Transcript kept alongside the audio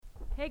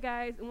Hey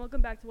guys, and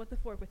welcome back to What the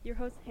Fork with your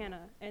host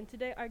Hannah. And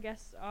today our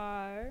guests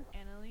are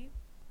Annalie.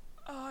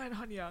 Oh, and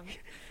Han Young.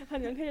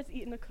 Hanyoung had just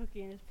eaten a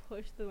cookie and just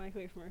pushed the mic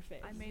away from her face.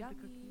 I made Yummy.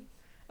 the cookies.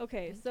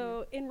 Okay, Thank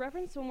so in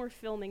reference to when we're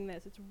filming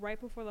this, it's right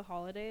before the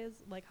holidays.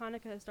 Like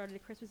Hanukkah has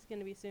started, Christmas is going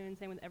to be soon,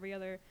 same with every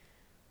other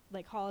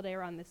like holiday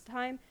around this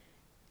time.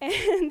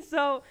 And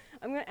so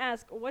I'm going to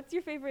ask, what's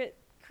your favorite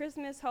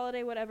Christmas,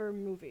 holiday, whatever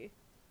movie?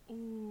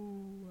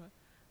 Ooh.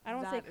 I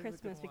don't say That is a good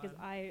Christmas because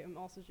one. I am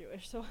also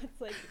Jewish, so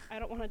it's like I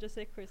don't want to just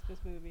say Christmas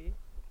movie.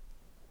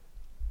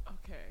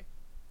 Okay.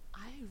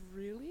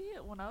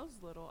 When I was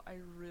little, I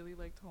really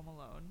liked Home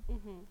Alone.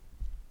 Mm-hmm.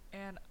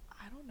 And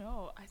I don't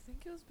know, I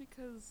think it was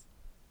because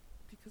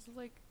of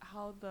like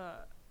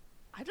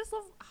I just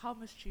love how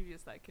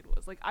mischievous that kid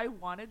was. Like I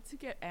wanted to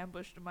get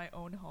ambushed in my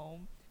own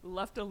home,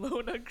 left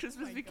alone on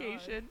Christmas my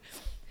vacation,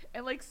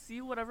 and like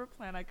see whatever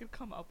plan I could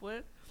come up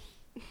with.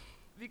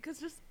 Because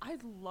just I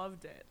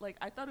loved it. Like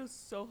I thought it was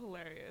so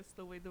hilarious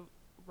the way the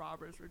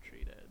robbers were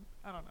treated.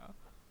 I don't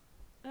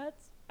know.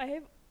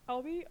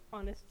 I'll be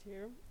honest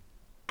here.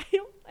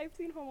 I've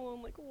seen Home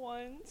Alone like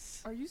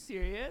once. Are you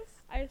serious?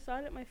 I saw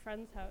it at my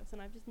friend's house,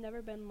 and I've just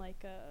never been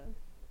like a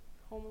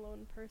Home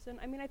Alone person.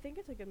 I mean, I think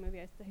it's a good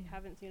movie. I still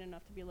haven't seen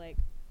enough to be like,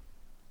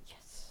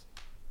 yes.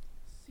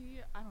 See,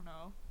 I don't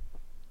know.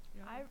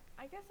 Yeah.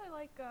 I guess I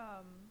like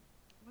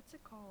what's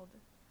it called?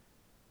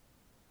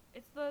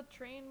 It's the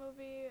train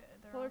movie.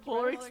 They're on Polar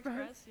Polar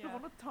Express. Yeah. The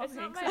one with Tom It's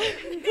not Hanks.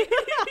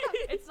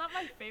 it's not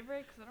my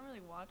favorite because I don't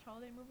really watch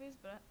holiday movies,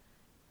 but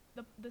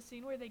the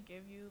scene where they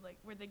give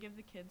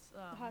the kids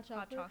hot hot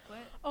chocolate?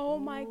 chocolate. Oh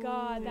my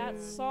God, that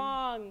Ooh.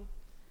 song!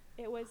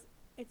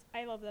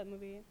 I love that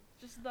movie.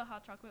 Just the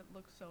hot chocolate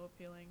looks so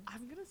appealing.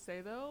 I'm gonna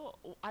say though,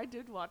 I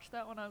did watch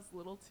that when I was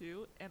little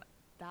too, and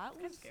that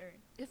It's was scary.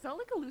 it felt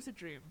like a lucid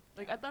dream.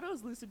 Like Yeah. I thought it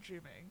was lucid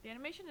dreaming. The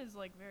animation is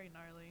like very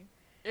gnarly.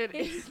 It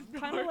It's is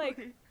kind of like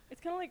gnarly. it's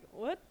kind of like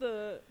what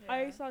the.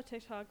 I Yeah. saw a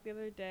TikTok the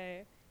other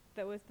day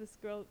that was this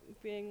girl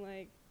being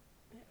like,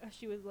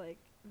 she was like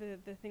the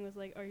thing was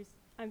like,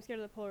 I'm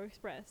scared of the Polar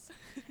Express,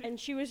 and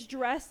she was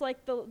dressed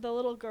like the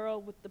little girl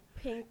with the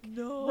pink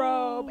no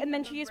robe, and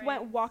then The she just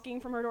went braids.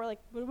 walking from her door like,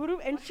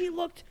 and she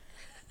looked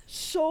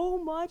so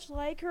much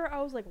like her.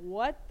 I was like,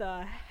 what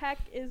the heck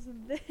is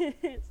this?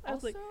 I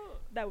was Also, like,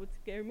 that would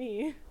scare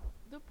me.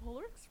 the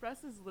Polar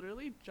Express is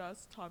literally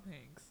just Tom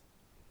Hanks.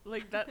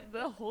 Like that,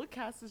 the whole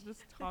cast is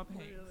just Tom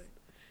Hanks. Really.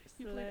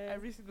 He played Slay.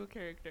 every single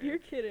character. You're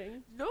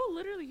kidding. No,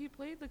 literally, he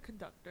played the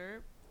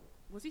conductor.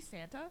 Was he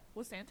Santa?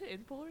 Was Santa in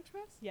Polar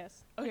Express?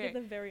 Yes. Like Okay. at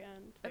the very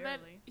end. And then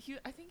Barely.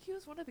 I think he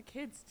was one of the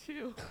kids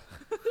too.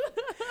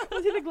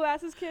 Was he the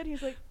glasses kid?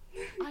 He's like,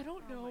 I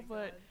don't Oh know, my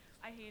but God.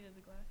 I hated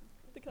the glasses.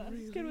 the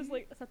glasses kid was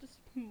Really? like such a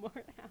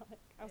smart aleck.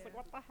 I was like, Yeah.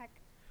 what the heck?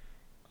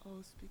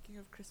 oh, speaking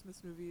of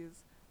Christmas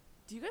movies,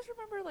 do you guys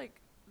remember like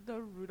the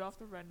Rudolph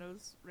the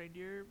Red-Nosed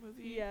Reindeer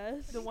movie?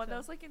 Yes. The one that So.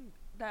 was like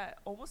that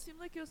almost seemed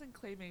like it was in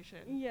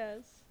claymation.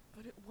 Yes.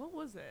 But what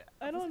was it?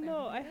 I Was don't it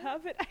know. I animated?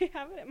 have it. I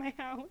have it at my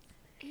house.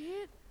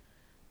 It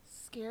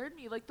scared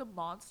me. Like the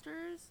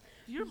monsters.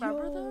 Do you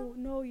remember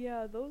them? No,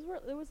 yeah. Those were.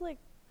 It was like,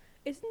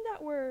 isn't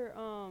that where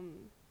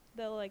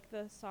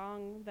the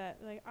song that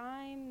like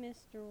I'm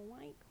Mr.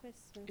 White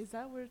Christmas? Is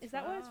that where it's Is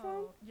that what it's from?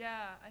 Oh,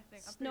 yeah, I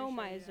think. I'm Snow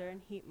pretty sure, Miser yeah.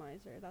 and Heat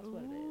Miser. That's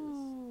what it is.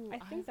 Ooh, I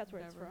think I've that's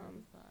where it's never heard from.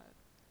 of that.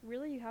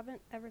 Really, you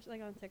haven't ever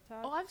like on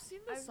TikTok? Oh, I've seen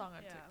this I've- song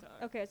on yeah.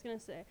 TikTok. Okay, I was gonna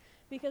say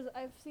because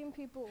I've seen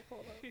people.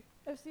 Hold on.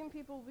 I've seen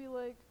people be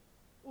like,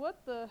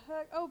 "What the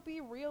heck? Oh,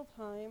 be real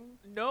time."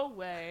 No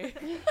way.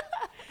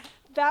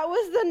 That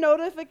was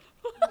the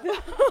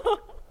Oh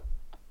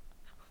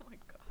my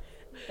God.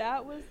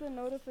 That was the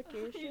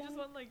notification. You just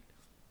want like.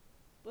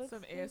 Let's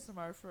Some just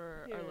ASMR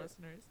for Here. our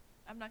listeners.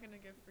 I'm not gonna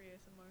give free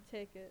ASMR.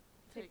 Take it.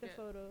 Take the it.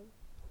 photo.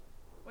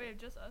 Wait,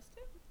 just us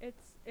two?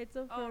 It's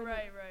a Oh photo.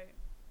 right.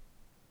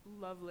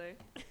 Lovely.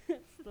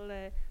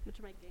 Slay. Which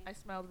my game. I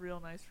smiled real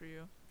nice for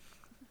you.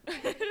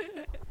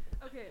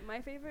 Okay, my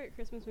favorite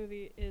Christmas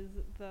movie is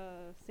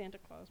the Santa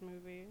Claus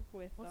movie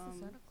with What's the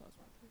Santa Claus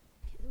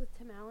movie? with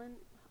Tim Allen.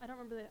 I don't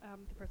remember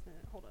the person in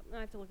it. Hold on,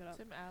 I have to look it up.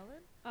 Tim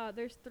Allen?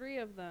 There's 3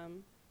 of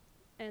them,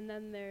 and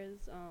then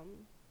there's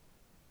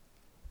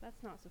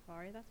that's not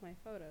Safari. That's my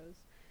photos.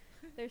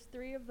 There's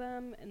 3 of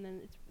them, and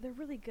then they're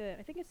really good.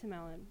 I think it's Tim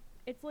Allen.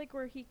 It's like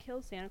where he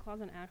kills Santa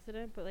Claus on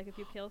accident, but like if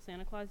you kill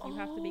Santa Claus, you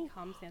have to Oh.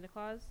 become Santa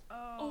Claus.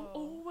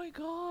 Oh my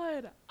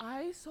god.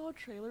 I saw a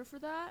trailer for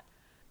that.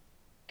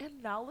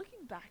 And now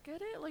looking back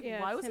at it, like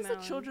Yeah, why it's was Tim this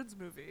Allen. a children's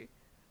movie?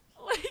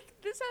 Like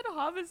this had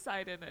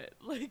homicide in it.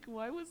 Like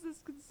why was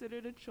this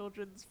considered a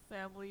children's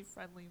family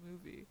friendly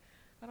movie?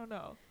 I don't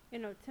know. You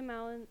know, Tim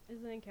Allen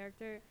is the main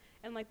character,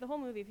 and like the whole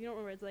movie, if you don't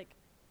remember, it's like,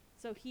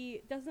 so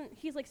he's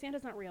like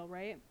Santa's not real,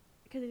 right?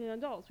 Because he's an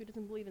adult, so he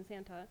doesn't believe in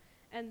Santa.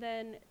 And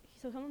then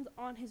so someone's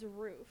on his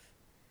roof,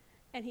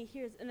 and he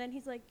hears, and then he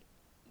goes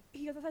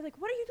outside like,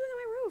 what are you doing on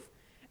my roof?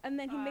 And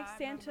then he makes I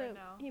remember Santa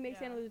now. Santa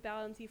Yeah. lose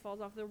balance. He falls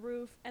off the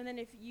roof, and then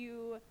if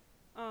you,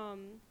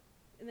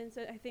 and then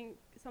so I think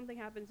something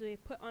happens. So they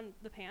put on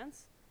the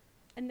pants,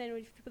 and then when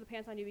you put the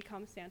pants on, you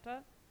become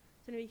Santa.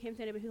 So then he became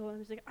Santa, but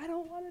he's like, I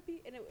don't want to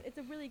be. And it's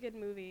a really good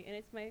movie, and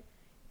it's my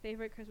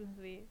favorite Christmas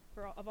movie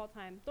of all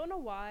time. Don't know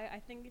why. I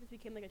think it just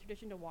became like a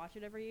tradition to watch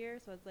it every year.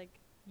 So it's like,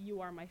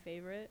 you are my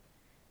favorite.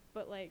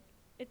 But like,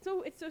 it's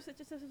such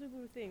a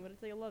simple thing, but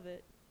it's like I love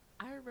it.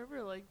 I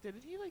remember, like,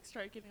 didn't he, like,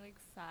 start getting, like,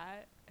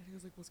 fat? And he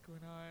was like, what's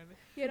going on?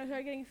 Yeah, no, he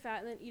started getting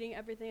fat and then eating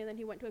everything, and then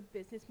he went to a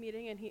business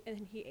meeting and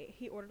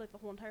he ordered like the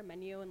whole entire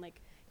menu and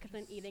like kept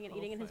on eating and so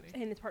eating, and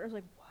funny. his partner was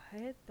like,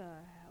 what the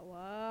hell?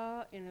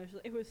 What? And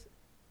it was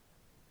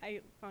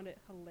I found it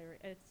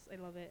hilarious. I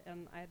love it,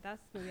 and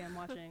that's the movie I'm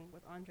watching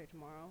with Andre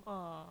tomorrow.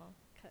 Aw.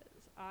 Cause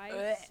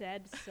I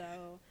said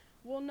so.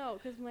 Well, no,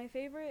 cause my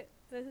favorite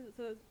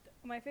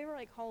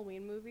like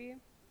Halloween movie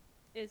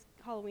is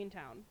Halloween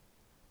Town.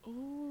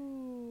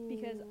 Ooh.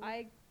 Because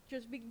I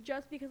just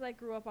because I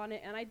grew up on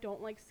it, and I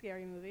don't like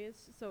scary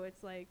movies, so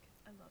it's like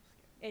I love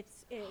scary.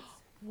 it's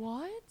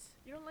What?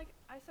 You don't like?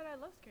 I said I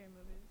love scary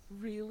movies.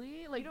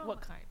 Really? Like, don't what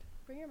li- kind?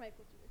 bring your mic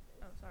closer to your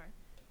face. Oh,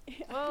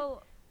 sorry.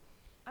 Well,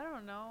 I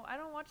don't know. I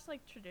don't watch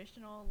like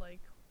traditional like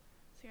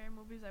scary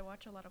movies. I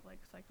watch a lot of like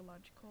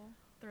psychological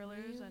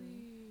thrillers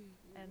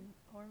and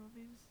horror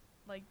movies.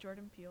 Like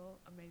Jordan Peele,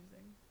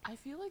 amazing. I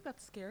feel like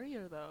that's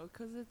scarier, though,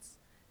 because it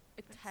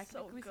It's so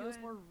technically feels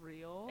good. more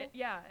real.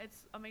 Yeah,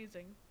 it's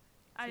amazing.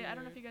 I don't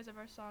know if Dude. you guys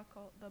ever saw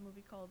the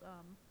movie called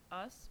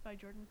Us by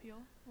Jordan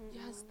Peele.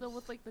 Yes, the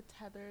with, like, the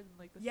tether and,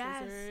 like, the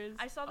Yes, scissors.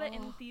 I saw that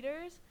in Oh.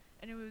 theaters,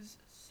 and it was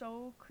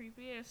so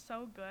creepy. It was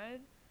so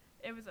good.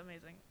 It was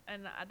amazing,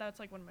 and that's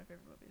like one of my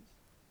favorite movies.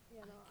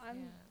 Yeah, no,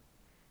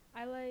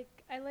 I can't.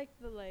 I like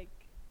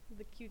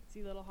the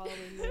cutesy little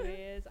Halloween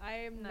movies. I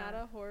am not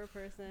No. a horror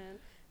person.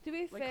 To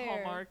be Like fair,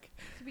 Hallmark.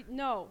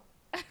 No.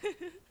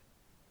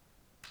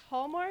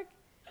 Hallmark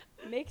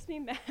makes me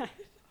mad.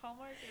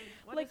 Hallmark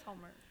is what Like, is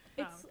Hallmark?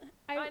 It's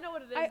I know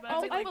what it is, I- but oh,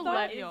 it's It's I like thought-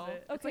 millennial. What is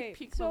it? It's Okay, like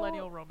peak so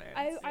millennial romance.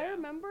 I Yeah.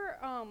 remember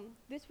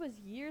this was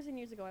years and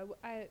years ago.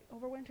 I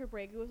over winter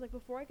break. It was like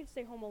before I could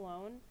stay home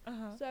alone.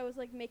 Uh-huh. So I was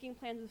like making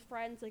plans with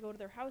friends, like go to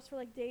their house for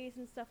like days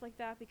and stuff like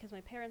that, because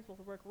my parents both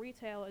work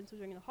retail, and so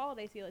during the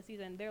holiday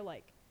season, they're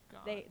like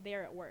God.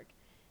 they're at work.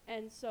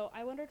 And so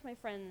I went over to my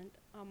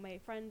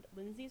friend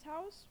Lindsay's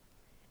house,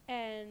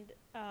 and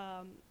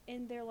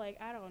in their like,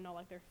 I don't know,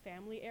 like their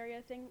family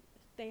area thing,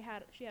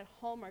 she had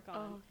Hallmark on.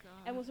 Oh, God.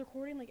 And was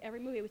recording like every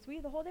movie. It was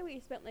the whole day we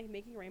spent like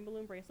making rain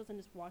balloon bracelets and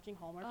just watching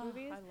Hallmark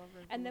movies. I love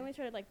Red And then Bull. we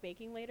started like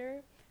baking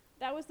later.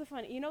 That was the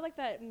fun. You know, like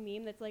that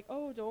meme that's like,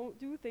 oh, don't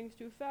do things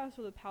too fast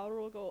or the powder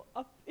will go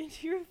up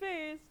into your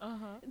face.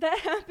 Uh-huh. That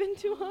happened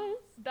to us.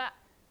 That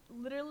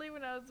literally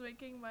when I was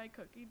making my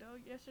cookie dough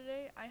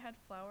yesterday, I had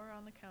flour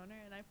on the counter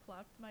and I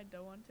plopped my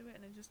dough onto it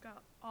and it just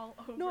got all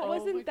over. No, it Oh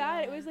wasn't my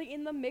that. It God. was like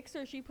in the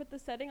mixer. She put the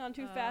setting on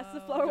too fast.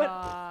 The Oh, flour went.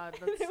 God,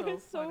 that's It so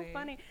was funny. so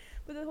funny.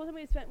 But the whole time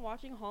we spent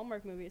watching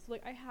Hallmark movies. So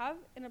like I have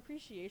an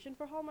appreciation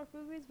for Hallmark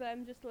movies, but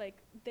I'm just like,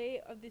 they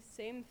are the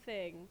same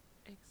thing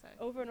Exactly.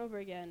 over and over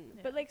again.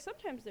 Yeah. But like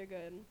sometimes they're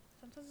good.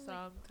 Sometimes I'm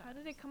like, how did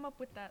they Sometimes. come up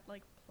with that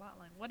like plot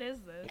line? What is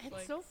this? It's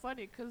like, so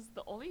funny because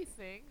the only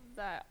thing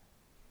that,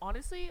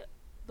 honestly,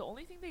 the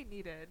only thing they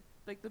needed,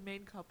 like the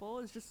main couple,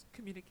 is just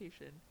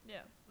communication.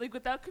 yeah, Like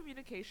without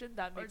communication,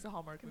 that Or makes a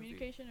Hallmark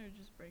communication or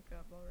just break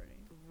up already.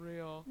 movie.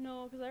 Real.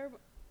 No, because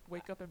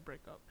Wake up and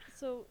break up.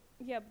 so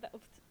yeah. But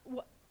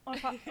what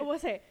I will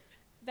say,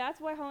 that's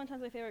why Halloween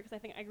Town's my favorite, because I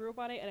think I grew up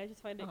on it and I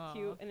just find it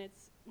cute, and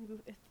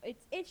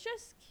it's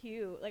just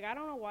cute. Like I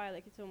don't know why I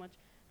like it so much.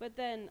 But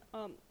then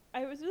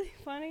I was really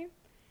funny,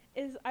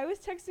 is I was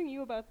texting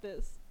you about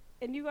this.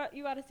 And you got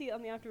to see it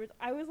on the afterwards.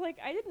 I was like,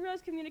 I didn't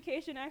realize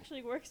communication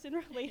actually works in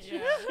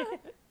relationships.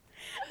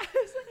 I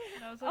was like,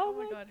 And I was like, oh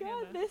my my god, god,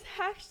 Hannah. this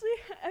actually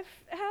has.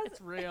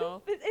 It's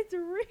real. It's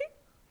real.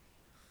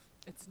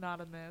 It's not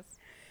a myth.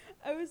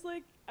 I was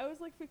like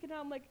freaking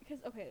out. I'm like, because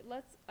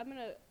I'm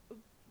gonna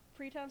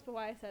pretense for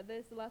why I said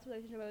this. The last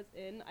relationship I was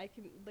in, I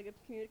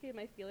communicated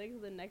my feelings,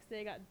 and the next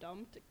day I got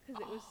dumped because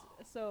it was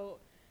so.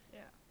 Yeah.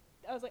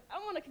 I was like, I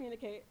want to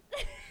communicate.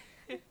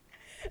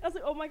 I was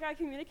like, oh my god,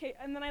 communicate,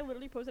 and then I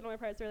literally posted on my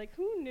private story, like,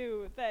 who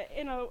knew that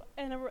in a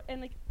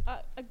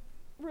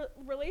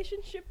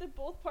relationship that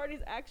both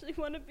parties actually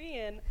want to be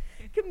in,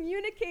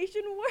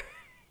 communication works.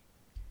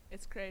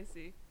 It's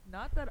crazy.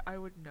 Not that I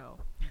would know,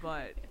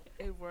 but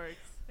it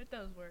works. It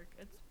does work.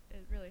 It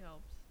really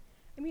helps.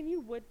 I mean,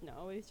 you would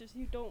know. It's just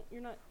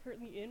you're not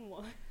currently in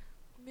one.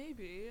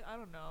 Maybe. I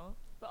don't know.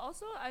 But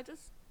also, I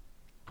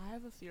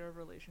have a fear of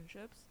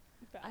relationships.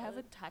 I have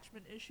Valid.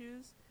 attachment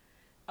issues.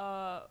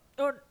 I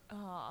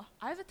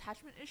have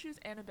attachment issues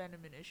and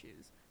abandonment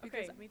issues.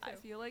 Because Okay, me I too.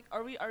 feel like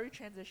are we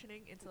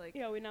transitioning into like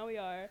Yeah, we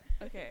are.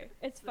 okay.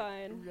 It's like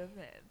fine.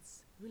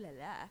 romance. Ooh la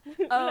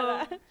Ooh la. la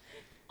la.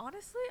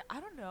 Honestly,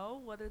 I don't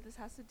know whether this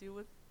has to do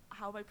with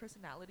how my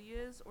personality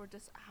is or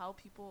just how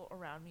people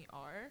around me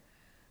are,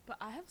 but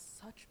I have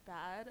such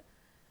bad,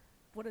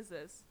 what is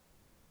this?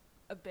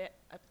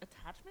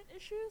 Attachment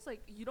issues?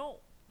 Like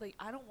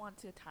I don't want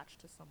to attach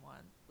to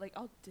someone. Like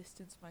I'll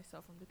distance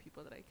myself from the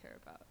people that I care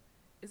about.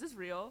 Is this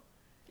real?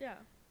 Yeah.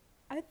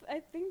 I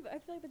feel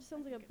like that just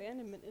sounds like think it is.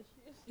 abandonment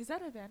issues. Is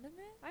that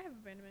abandonment? I have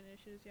abandonment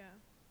issues, yeah.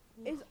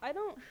 is I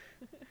don't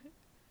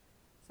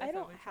Says don't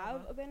family have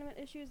trauma. abandonment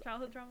issues,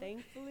 Childhood trauma.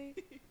 thankfully.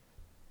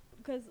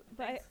 Because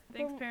Thanks,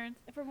 parents.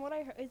 from what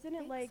I heard, isn't it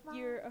Thanks, like Mom.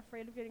 you're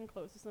afraid of getting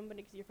close to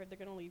somebody because you're afraid they're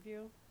gonna leave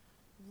you?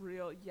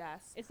 Real,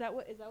 yes. Is that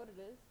what it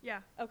is? Yeah.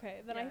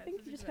 Okay, then Yeah, I think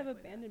this you is just have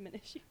exactly that. abandonment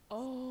issues.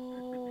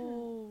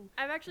 Oh.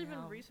 I've actually been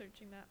Damn.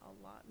 researching that a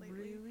lot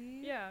lately.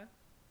 Really? Yeah.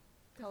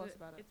 'Cause Tell us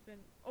about it. It's been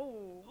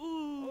oh.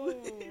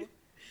 Ooh.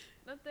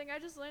 Nothing. I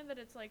just learned that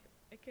it's like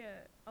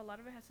a lot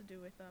of it has to do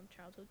with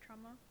childhood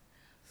trauma.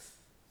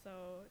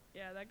 So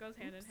yeah, that goes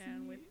hand in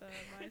hand with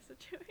my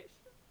situation.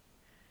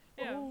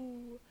 Yeah.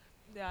 Oh.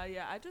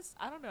 Yeah.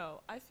 I don't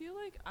know. I feel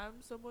like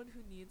I'm someone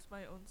who needs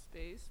my own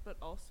space, but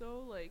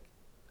also like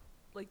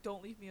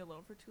don't leave me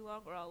alone for too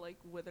long, or I'll like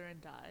wither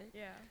and die.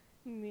 Yeah.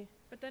 Me.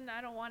 But then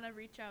I don't want to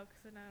reach out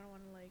because then I don't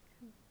want to like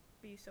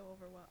be so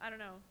overwhelmed. I don't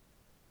know.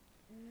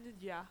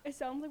 Yeah. It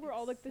sounds like we're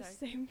all like the Exact-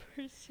 same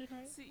person,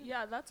 right? See,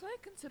 yeah, that's why I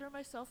consider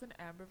myself an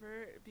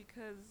ambivert,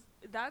 because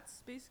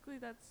that's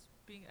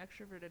being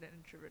extroverted and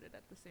introverted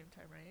at the same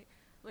time, right?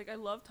 Like, I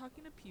love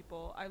talking to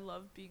people, I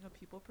love being a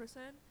people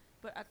person,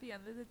 but at the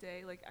end of the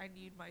day, like, I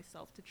need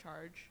myself to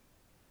charge,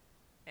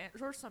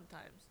 or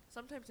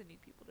sometimes I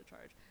need people to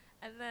charge.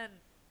 And then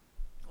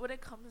when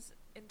it comes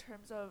in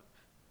terms of,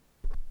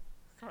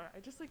 sorry, I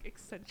just like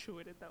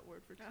accentuated that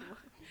word for too long.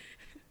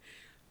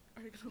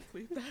 Are you gonna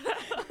bleep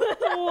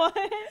that? What?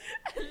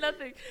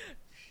 Nothing.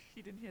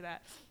 She didn't hear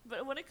that.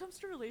 But when it comes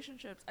to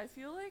relationships, I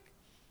feel like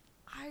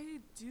I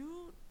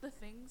do the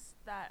things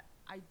that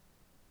I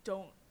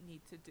don't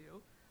need to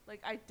do.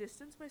 Like, I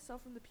distance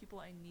myself from the people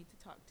I need to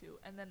talk to,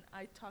 and then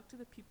I talk to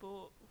the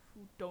people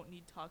who don't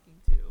need talking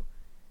to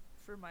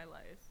for my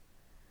life.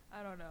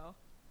 I don't know.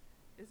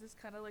 Is this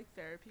kind of like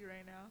therapy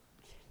right now?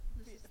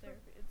 This is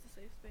therapy. It's a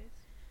safe space.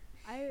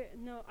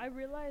 I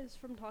realized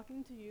from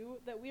talking to you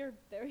that we are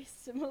very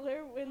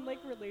similar in like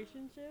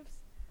relationships.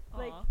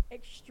 Like Aw.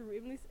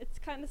 extremely it's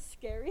kind of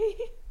scary.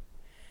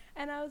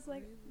 And I was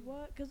like, Really?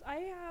 what? Cuz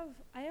I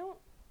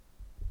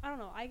don't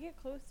know, I get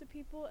close to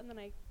people and then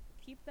I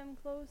keep them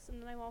close,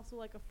 and then I'm also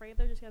like afraid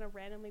they're just going to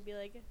randomly be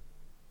like,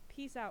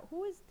 peace out.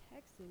 Who is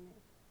texting me?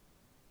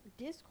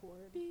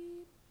 Discord.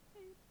 Beep.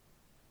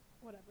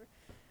 Whatever.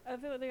 I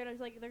feel like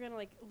they're gonna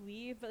like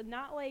leave, but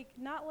not like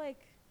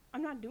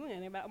I'm not doing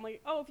anything about it. I'm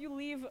like, oh, if you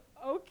leave,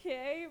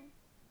 okay,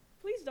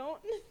 please don't.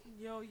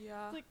 Yo,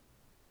 yeah. It's like,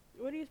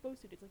 what are you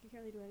supposed to do? It's like you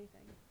can't really do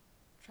anything.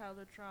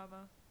 Childhood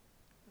trauma.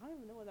 I don't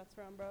even know where that's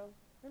from, bro.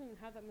 I don't even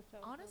have that much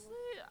childhood Honestly,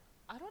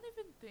 I don't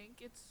even think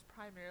it's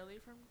primarily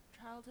from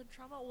childhood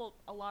trauma. Well,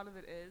 a lot of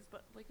it is,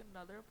 but like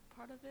another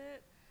part of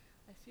it,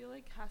 I feel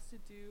like has to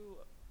do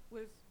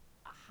with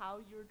how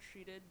you were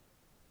treated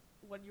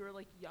when you were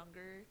like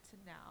younger to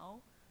now.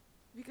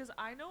 Because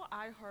I know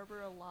I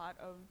harbor a lot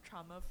of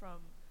trauma from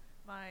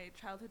my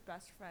childhood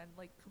best friend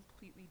like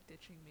completely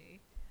ditching me.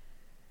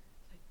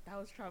 Like, that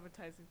was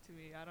traumatizing to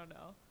me. I don't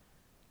know.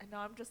 And now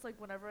I'm just like,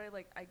 whenever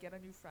I get a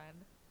new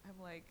friend,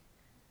 I'm like,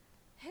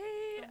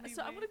 hey, Don't leave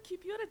so I'm me. gonna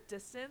keep you at a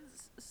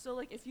distance, so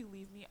like if you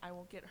leave me I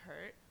won't get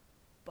hurt,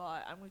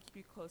 but I'm gonna keep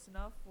you close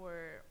enough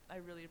where I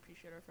really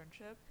appreciate our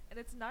friendship. And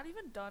it's not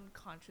even done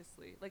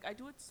consciously. Like, I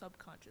do it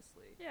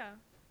subconsciously. Yeah.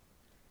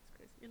 It's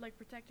crazy. You're like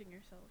protecting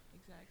yourself.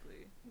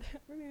 Exactly.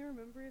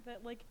 Remember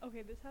that, like,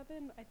 okay, this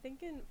happened, I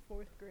think, in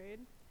 4th grade.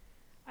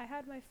 I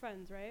had my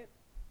friends, right?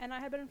 And I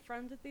had been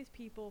friends with these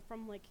people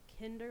from, like,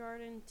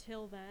 kindergarten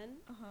till then.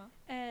 Uh-huh.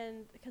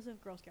 And because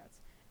of Girl Scouts.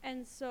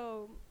 And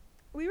so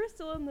we were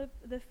still in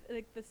the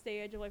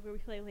stage of, like, where we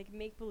play, like,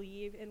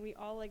 make-believe, and we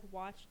all, like,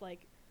 watched,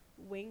 like,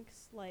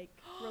 Winx, like,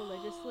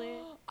 religiously.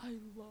 I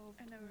love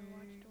I never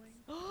watched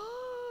Winx.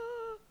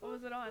 Wings. What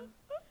was it on?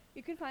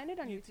 You can find it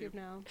on YouTube, YouTube.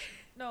 now.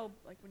 No,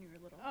 like when you were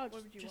little. Oh,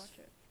 Where would you just- watch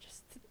it?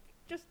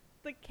 Just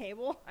the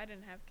cable. I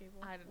didn't have cable.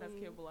 I didn't have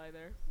Mm. cable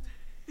either.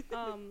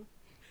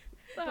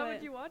 So how would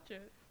but- you watch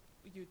it?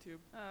 YouTube.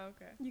 Oh,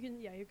 okay. You can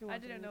watch I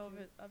it didn't on know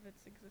YouTube. of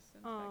its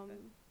existence back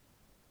then.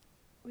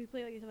 We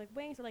played like stuff like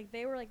Winx, so like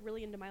they were like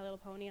really into My Little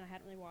Pony, and I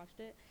hadn't really watched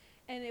it,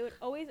 and it would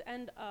always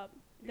end up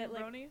You that a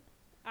like brony?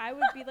 I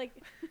would be like,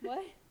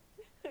 what?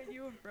 Are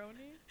you a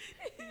brony?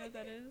 You know what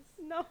that is?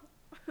 No,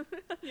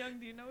 Young,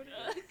 do you know what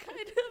it is? Kind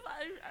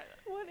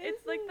of. what is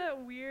It's like it?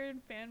 that weird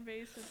fan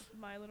base of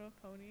My Little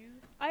Pony.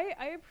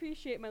 I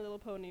appreciate My Little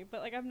Pony,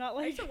 but like I'm not I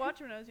like. used to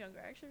watch it when I was younger.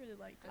 I actually really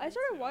liked it. I did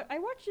started too. I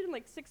watched it in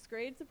like 6th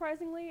grade.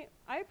 Surprisingly,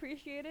 I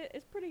appreciate it.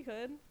 It's pretty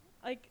good.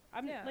 Like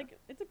Yeah. like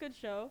it's a good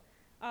show.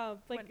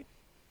 Like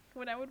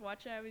When I would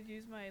watch it, I would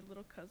use my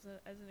little cousin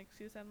as an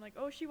excuse. I'm like,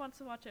 oh, she wants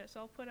to watch it, so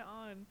I'll put it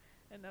on.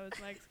 And that was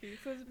my excuse.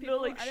 'Cause No,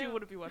 people- like I she don't-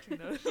 wouldn't be watching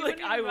those. she Like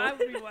wouldn't I even- I would.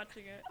 would be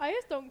watching it. I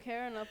just don't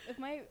care enough. Because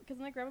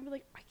my grandma would be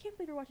like, I can't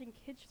believe you're watching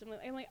kids shows.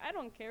 I'm like, I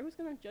don't care. Who's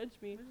gonna judge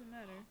me? It doesn't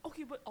matter.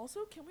 Okay, but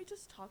also, can we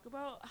just talk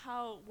about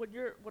how when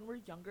we're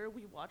younger,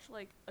 we watch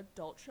like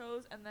adult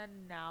shows, and then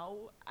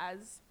now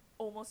as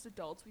almost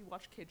adults, we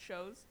watch kid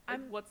shows.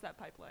 Like, what's that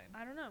pipeline?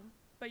 I don't know,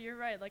 but you're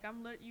right. Like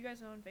you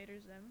guys know Invader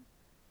Zim?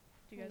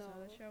 Do you guys know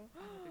that No. show?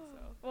 I don't think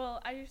so.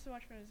 Well, I used to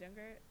watch when I was younger,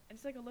 and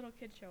it's like a little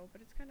kid show,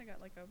 but it's kind of got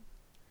like a.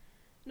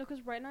 No,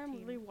 because right now I'm Teen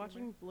literally humor.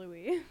 watching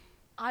Bluey.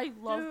 I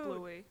love Dude.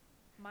 Bluey.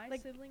 My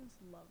Like- siblings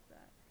love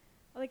that.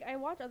 Like I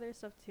watch other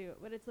stuff too,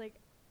 but it's like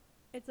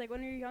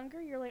when you're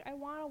younger, you're like, I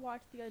want to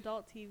watch the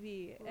adult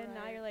TV, and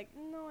now Right. you're like,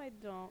 no, I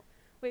don't.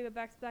 Wait, but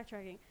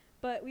backtracking.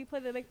 But we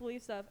played the make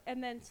believe stuff,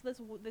 and then so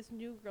this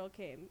new girl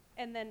came,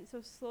 and then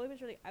so slowly but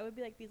surely, I would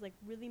be like these like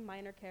really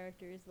minor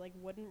characters, like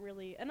wouldn't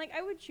really, and like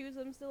I would choose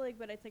them still, like,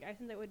 but it's like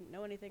since I wouldn't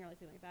know anything or like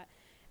something like that,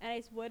 and I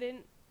just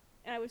wouldn't,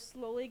 and I was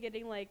slowly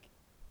getting like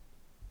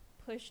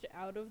pushed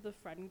out of the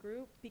friend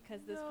group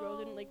because this girl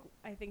didn't like,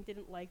 I think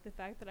didn't like the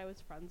fact that I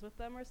was friends with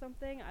them or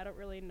something. I don't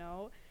really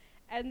know.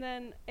 And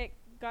then it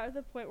got to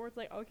the point where it's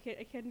like, okay,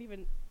 I can't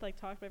even like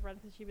talk to my friends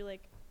because she'd be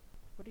like,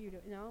 what are you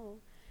doing? No.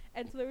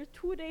 And so there was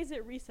 2 days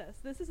at recess.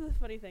 This is the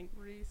funny thing.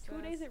 Recess.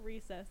 2 days at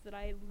recess that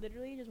I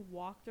literally just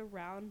walked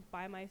around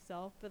by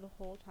myself for the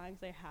whole time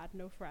because I had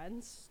no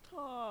friends.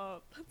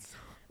 Stop. That's so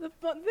The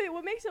fun thing,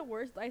 what makes it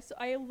worse,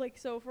 I like,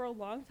 so for a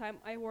long time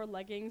I wore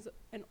leggings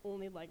and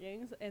only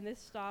leggings, and this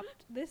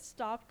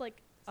stopped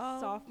like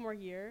sophomore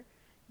year.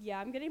 Yeah,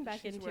 I'm getting back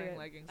She's into wearing it.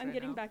 leggings I'm right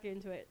getting now. back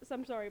into it. So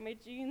I'm sorry, my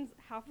jeans,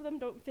 half of them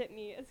don't fit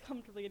me as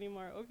comfortably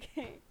anymore.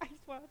 Okay, I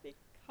just want to be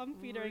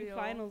comfy during Real.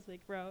 finals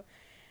week, bro.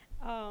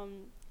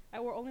 I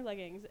wore only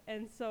leggings,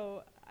 and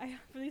so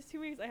for these 2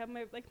 weeks I have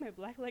my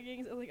black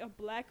leggings and like a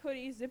black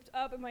hoodie zipped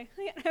up in my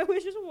hand. I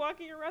was just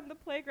walking around the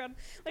playground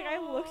like I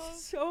looked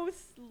so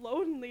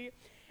lonely.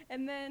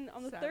 And then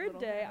on the Sad third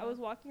little day, I Hannah. was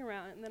walking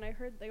around, and then I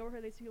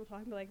overheard these people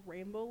talking about like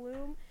Rainbow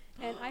Loom,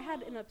 and I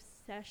had an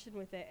obsession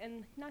with it.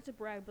 And not to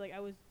brag, but like I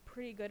was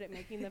pretty good at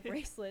making the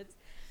bracelets.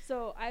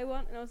 So I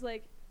went and I was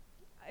like,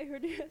 I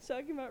heard you guys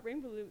talking about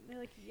Rainbow Loom. And they're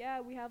like, yeah,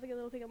 we have like a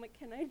little thing. I'm like,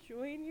 can I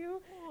join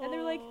you? And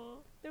they're like,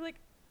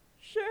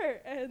 sure.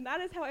 And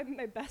that is how I met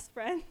my best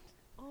friend.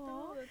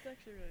 Oh, that's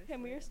actually really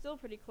And we sweet. are still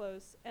pretty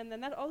close. And then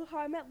that's also how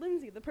I met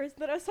Lindsay, the person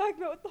that I was talking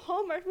about with the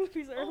Hallmark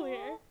movies earlier.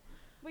 Aw.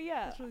 But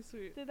yeah, That's really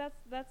sweet. so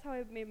that's how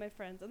I made my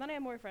friends. And then I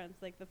had more friends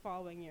like the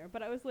following year.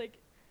 But I was like,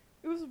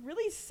 it was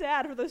really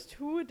sad for those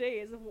 2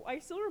 days. I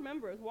still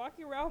remember I was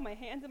walking around with my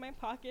hands in my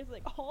pockets,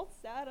 like all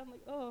sad. I'm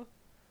like, oh.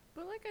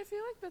 But like I feel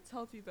like that's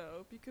healthy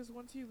though, because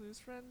once you lose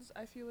friends,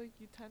 I feel like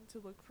you tend to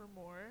look for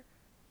more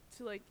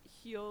to like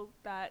heal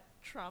that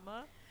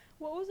trauma.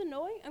 What was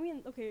annoying? I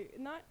mean, okay,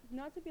 not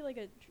to be like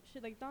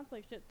not to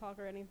like shit talk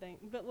or anything,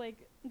 but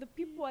like the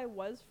people I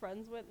was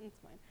friends with, and it's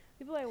fine.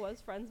 People I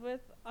was friends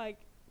with, like,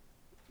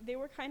 they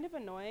were kind of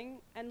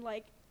annoying, and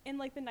like in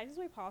like the nicest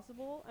way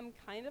possible. I'm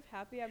kind of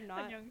happy I'm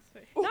not. Young's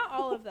face. Not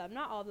all of them,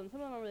 not all of them.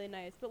 Some of them are really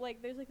nice, but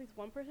like there's like this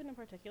one person in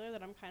particular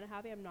that I'm kind of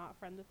happy I'm not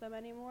friends with them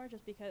anymore,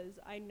 just because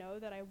I know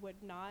that I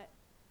would not.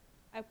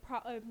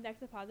 Next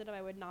to positive,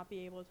 I would not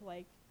be able to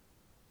like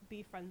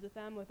be friends with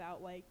them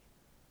without like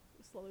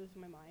slowly losing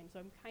my mind. So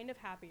I'm kind of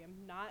happy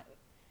I'm not.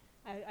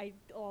 I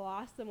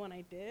lost them when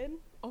I did.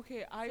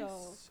 Okay, I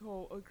So-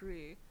 so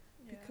agree.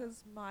 Yeah.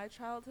 Because my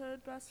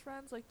childhood best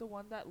friends, like the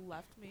one that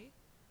left me,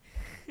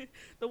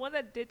 the one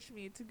that ditched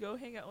me to go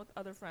hang out with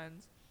other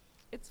friends,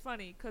 it's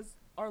funny because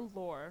our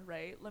lore,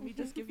 right? Let me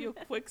just give you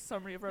a quick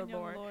summary of our Young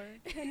lore. lore.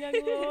 And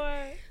young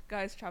lore.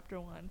 Guys, chapter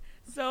 1.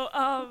 So,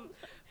 The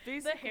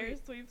basically, hair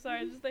sweep,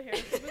 sorry, just the hair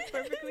sweep was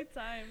perfectly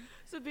timed.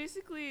 so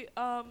basically,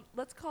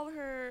 let's call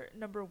her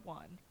number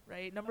 1,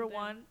 right? Number Okay.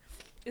 1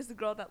 is the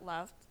girl that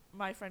left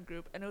my friend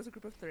group, and it was a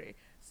group of 3.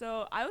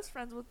 So I was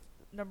friends with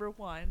number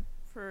 1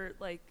 for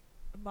like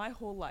my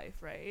whole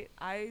life, right?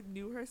 I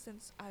knew her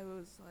since I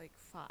was like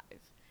 5,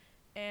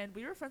 and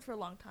we were friends for a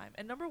long time.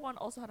 And number 1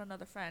 also had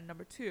another friend,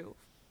 number 2,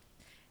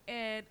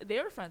 and they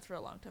were friends for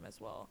a long time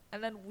as well.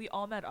 And then we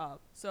all met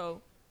up.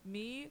 So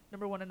me,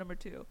 number 1, and number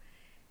 2.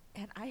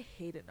 And I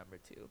hated number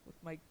 2 with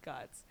my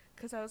guts,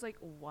 because I was like,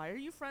 why are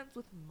you friends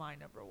with my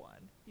number 1?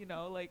 You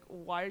know, like,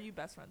 why are you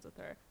best friends with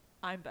her?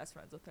 I'm best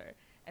friends with her.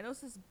 And it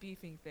was this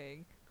beefing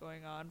thing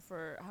going on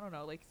for, I don't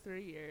know, like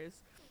 3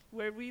 years,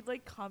 where we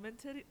like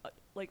commented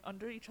like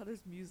under each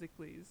other's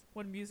Musicallys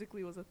when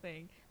Musically was a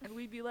thing, and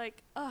we'd be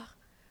like, ugh,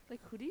 like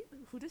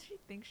who does she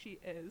think she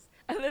is?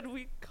 And then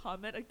we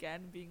comment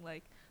again, being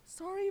like,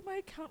 sorry, my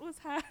account was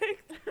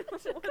hacked.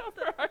 Should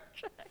cover our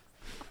tracks.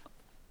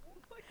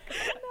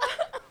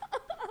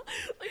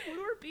 Like we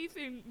were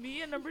beefing,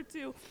 me and number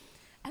 2,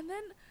 and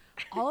then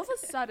all of a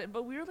sudden,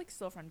 but we were like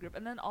still friend group,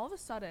 and then all of a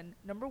sudden,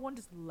 number 1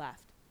 just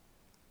left.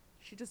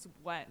 She just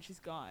went. She's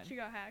gone. She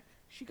got hacked.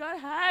 She got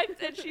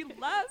hacked and she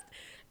left.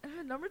 And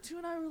then number 2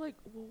 and I were like,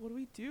 well, what do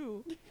we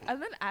do?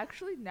 And then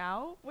actually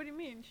now, What do you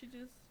mean? She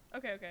just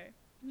okay.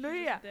 no,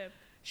 She yeah, just dipped.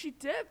 she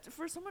dipped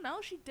for someone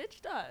else. She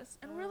ditched us,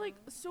 and we're like,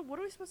 Oh. so what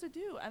are we supposed to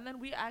do? And then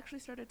we actually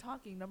started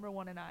talking, number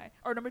 1 and I,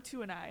 or number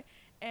 2 and I,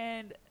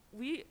 and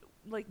we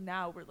like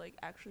now we're like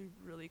actually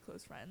really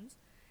close friends.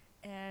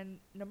 And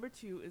number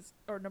 2 is,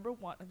 or number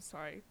 1, I'm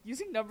sorry,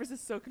 using numbers is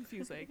so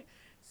confusing.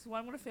 So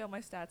I'm gonna fail my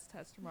stats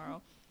test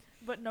tomorrow.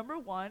 But number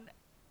 1,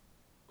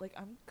 like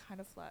I'm kind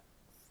of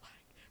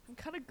I'm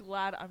kind of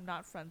glad I'm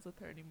not friends with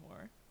her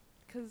anymore,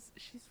 because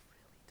she's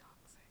really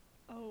toxic.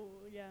 Oh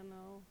yeah,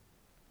 no.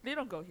 They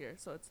don't go here,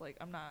 so it's like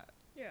I'm not.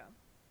 Yeah.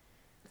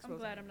 I'm exposing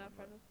glad I'm anyone, not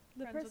but- friends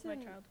The with my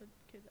person- childhood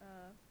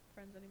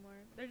friends anymore.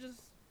 They're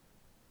just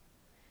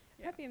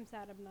Yeah. Happy I'm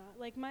sad I'm not.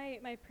 Like my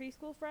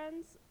preschool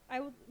friends,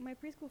 my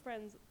preschool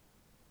friends,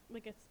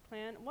 like it's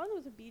planned. One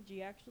was a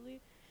BG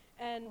actually,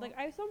 and like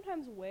I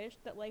sometimes wish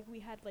that like we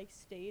had like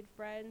stayed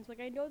friends. Like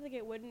I know like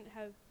it wouldn't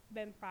have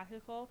been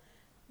practical,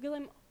 because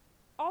I'm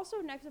also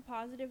next to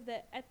positive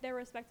that at their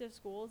respective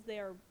schools they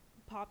are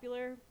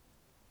popular.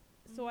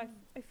 So I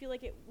feel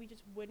like we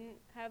just wouldn't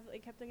have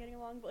like kept on getting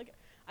along. But like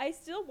I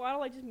still want to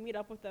like just meet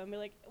up with them. Be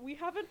like, we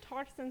haven't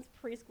talked since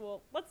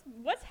preschool.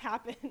 What's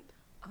happened?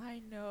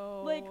 I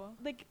know. Like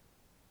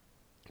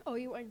oh,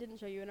 I didn't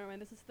show you. Never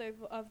mind. This is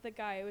of the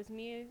guy. It was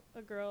me,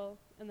 a girl,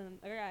 and then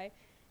a guy,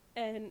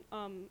 and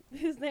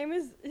his name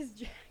is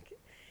Jack.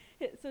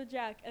 So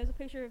Jack, there's a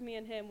picture of me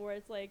and him where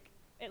it's like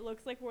it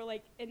looks like we're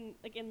like in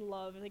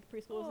love, like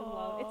preschool is in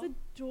love. It's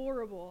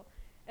adorable.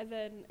 And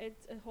then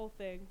it's a whole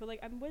thing. But, like,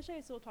 I wish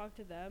I still talked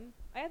to them.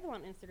 I have them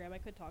on Instagram. I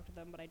could talk to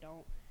them, but I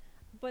don't.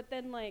 But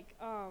then, like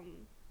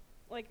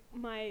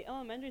my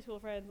elementary school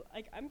friends,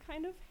 like, I'm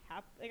kind of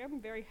happy. Like, I'm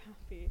very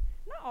happy.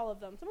 Not all of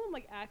them. Some of them,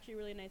 like, actually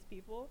really nice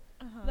people.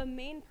 The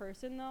main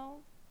person,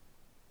 though,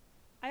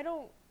 I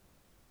don't...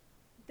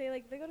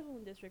 They go to school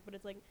in district, but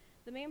it's, like,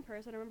 the main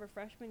person, I remember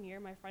freshman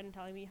year, my friend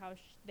telling me how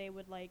they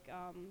would, like,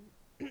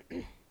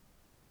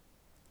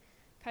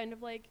 kind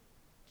of, like...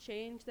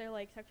 change their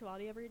like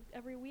sexuality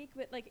every week,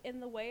 but like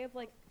in the way of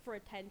like for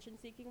attention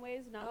seeking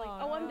ways, not like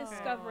I'm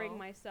discovering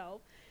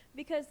myself,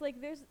 because like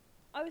there's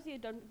obviously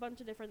a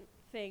bunch of different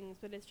things,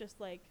 but it's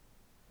just like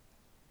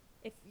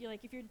if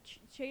you're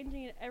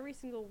changing it every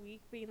single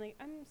week, being like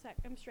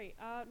I'm straight,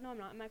 no I'm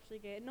not, I'm actually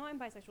gay, no I'm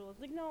bisexual, it's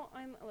like no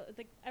I'm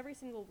like every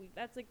single week,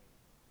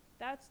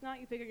 that's not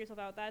you figuring yourself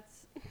out,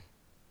 that's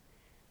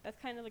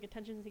kind of like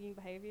attention-seeking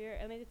behavior,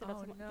 and they did some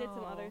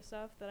other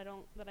stuff that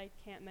I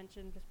can't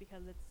mention just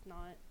because it's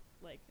not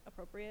like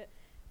appropriate.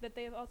 That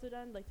they have also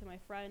done, like to my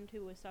friend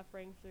who was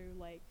suffering through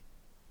like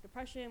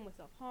depression with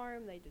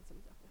self-harm. They did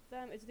some stuff with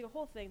them. It's like a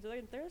whole thing. So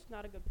they're just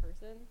not a good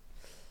person.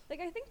 Like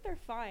I think they're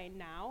fine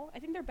now. I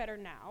think they're better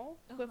now.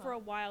 But for a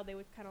while they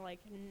would kind of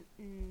like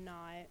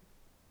not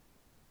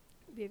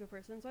be a good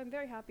person. So I'm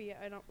very happy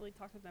I don't really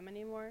talk to them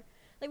anymore.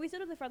 Like we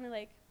still have the friendly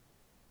like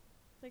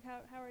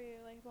how are you,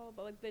 like blah blah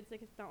blah, like but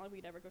it's not like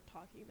we'd ever go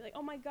talking, be like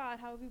oh my god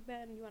how have you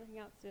been, you want to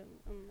hang out soon,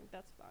 like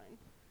that's fine.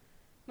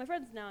 My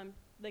friends now, I'm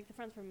like the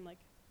friends from like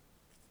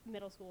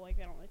middle school, like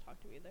I don't really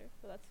talk to either,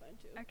 so that's fine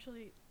too.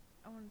 Actually,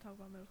 I want to talk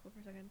about middle school for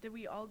a second. Did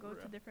we all go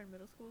to different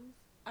middle schools?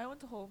 I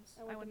went to Holmes.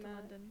 I went to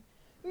London.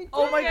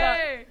 Oh my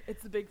god,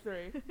 it's the big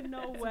three.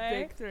 No it's way. The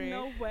big three.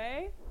 No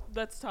way.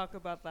 Let's talk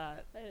about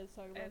that. Let's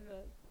talk about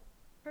that.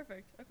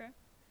 Perfect. Okay.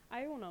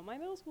 I don't know. My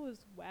middle school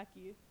is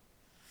wacky.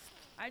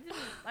 I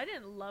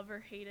didn't love or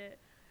hate it.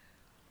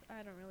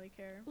 I don't really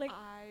care. Like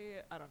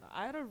I don't know.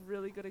 I had a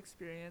really good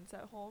experience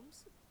at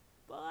Holmes,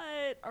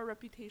 but our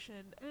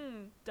reputation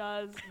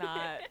does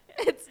not.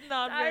 It's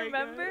not very good.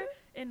 I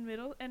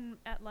remember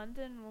at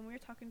London when we were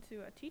talking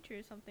to a teacher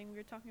or something, we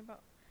were talking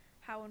about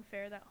how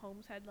unfair that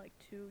Holmes had like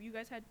you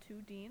guys had 2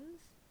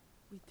 deans.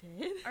 We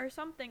did? Or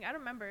something. I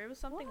don't remember. It was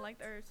something like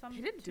that, or some.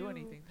 They didn't do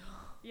anything.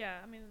 Yeah,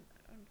 I mean,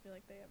 I don't feel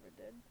like they ever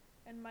did.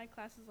 And my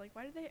class is like,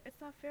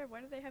 it's not fair,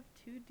 why do they have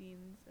 2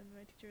 deans? And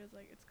my teacher was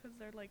like, it's because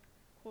they're like,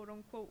 quote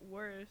unquote,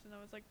 worse. And I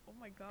was like, oh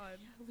my god.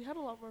 Yeah, we had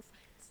a lot more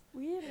fights.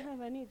 we didn't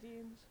have any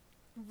deans.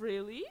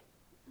 Really?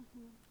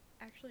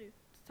 Actually,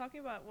 talking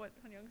about what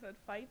Hyunyoung said,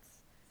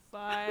 fights.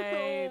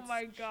 Fights. Oh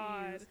my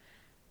god. Jeez.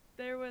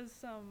 There was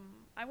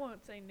some, I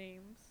won't say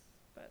names,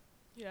 but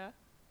yeah,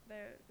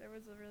 there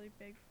was a really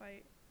big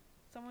fight.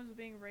 Someone was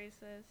being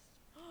racist.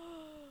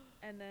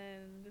 And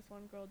then this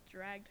one girl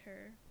dragged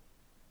her.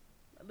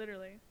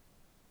 Literally.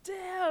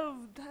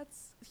 Damn,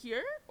 that's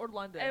here or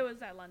London? It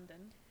was at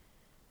London.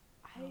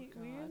 We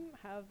didn't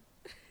have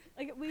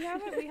like we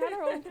had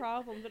our own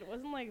problems, but it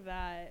wasn't like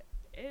that.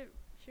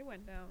 She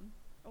went down.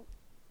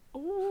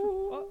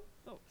 Oh,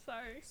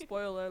 sorry.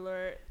 Spoiler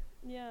alert.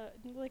 Yeah,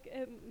 like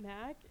at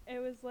Mac, it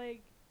was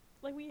like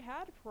we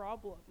had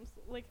problems.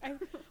 Like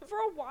for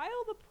a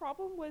while, the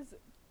problem was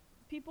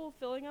people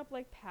filling up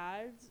like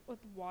pads with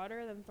water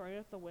and then throwing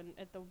it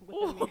at the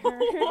mirror.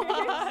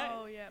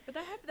 Oh yeah, but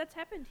that's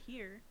happened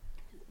here.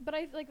 But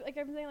I like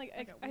I'm saying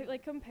I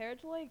like compared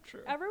to like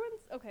everyone's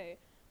okay.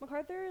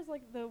 MacArthur is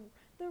like the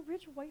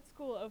rich white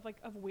school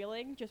of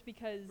Wheeling, just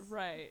because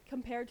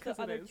compared to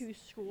the other 2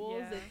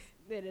 schools,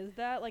 it is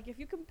that. Like if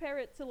you compare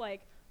it to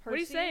like Hershey. What are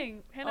you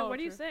saying, Hannah? What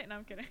are you saying? No,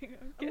 I'm kidding.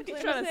 What are you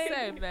trying to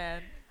say,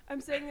 man? I'm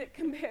saying that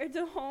compared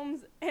to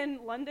Holmes and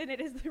London, it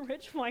is the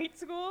rich white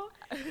school.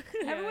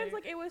 Everyone's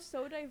like, it was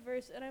so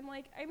diverse, and I'm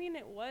like, I mean,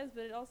 it was,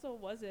 but it also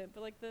wasn't.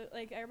 But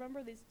I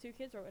remember these 2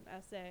 kids wrote an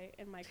essay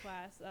in my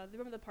class. Do you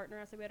remember the partner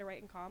essay we had to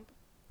write in comp?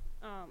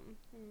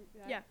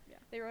 Yeah.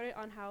 They wrote it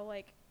on how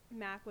like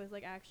Mac was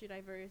like actually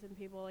diverse and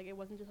people like it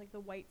wasn't just like the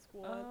white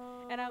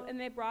school, and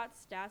they brought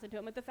stats into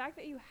it. But the fact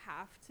that you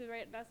have to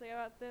write an essay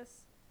about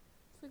this,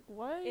 it's like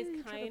what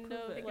is kind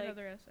of like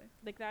another essay.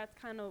 Like that's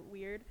kind of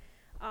weird.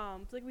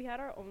 So like we had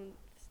our own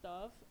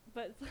stuff,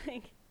 but it's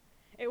like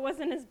it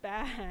wasn't as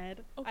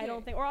bad. I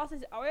don't think, or also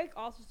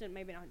didn't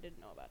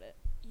know about it.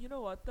 You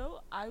know what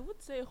though? I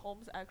would say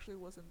Holmes actually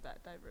wasn't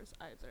that diverse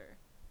either,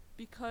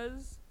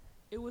 because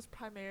it was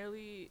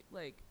primarily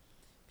like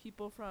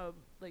people from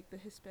like the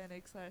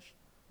Hispanic slash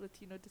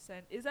Latino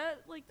descent. Is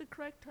that like the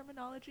correct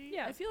terminology?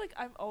 Yeah. I feel like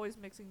I'm always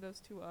mixing those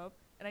two up,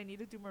 and I need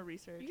to do more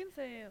research. You can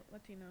say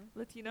Latino.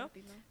 Latino,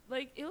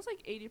 like it was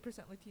like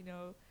 80%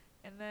 Latino,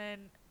 and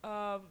then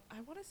I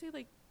want to say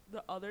like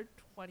the other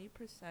 20%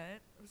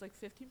 was like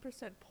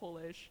 15%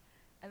 Polish,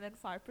 and then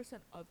 5%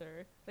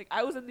 other. Like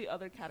I was in the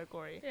other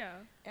category. Yeah.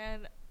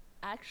 And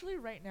actually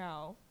right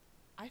now,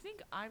 I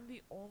think I'm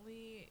the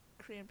only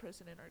Korean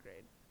person in our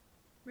grade.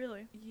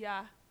 Really?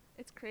 Yeah,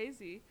 it's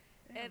crazy.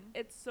 Damn. And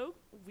it's so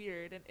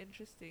weird and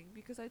interesting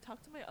because I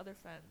talk to my other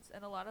friends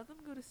and a lot of them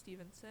go to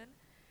Stevenson.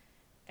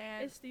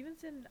 And Is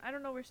Stevenson? I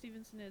don't know where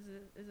Stevenson is.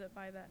 Is it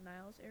by that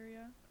Niles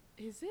area?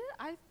 is it?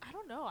 I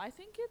don't know. I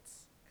think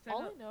it's 'Cause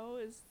all I know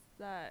is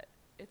that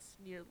it's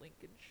near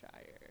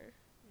Lincolnshire,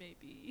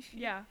 maybe.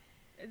 Yeah,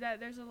 that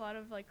there's a lot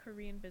of like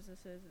Korean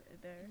businesses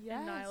there. Yes.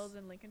 In Niles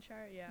and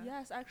Lincolnshire. Yeah.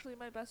 Yes, actually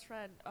my best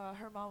friend,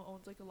 her mom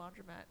owns like a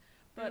laundromat.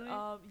 But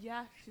Really?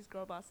 yeah, she's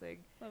girl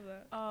bossing. Love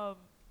that.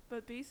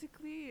 But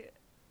basically,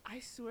 I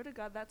swear to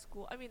God, that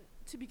school, I mean,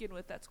 to begin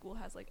with, that school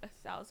has like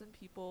 1,000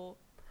 people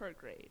per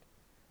grade.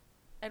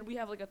 And we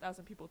have like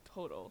 1,000 people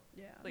total,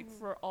 Yeah. like Mhm.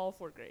 for all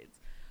 4 grades.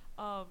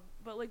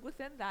 But like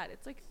within that,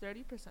 it's like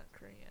 30%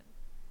 Korean.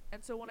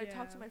 And so when I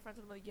talk to Yeah. my friends,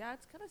 I'm like, yeah,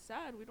 it's kind of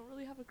sad. We don't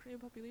really have a Korean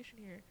population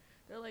here.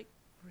 They're like,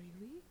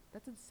 really?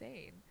 That's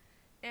insane.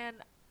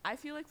 And I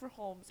feel like for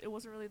Holmes, it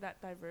wasn't really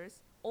that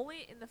diverse,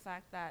 only in the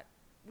fact that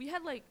we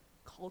had like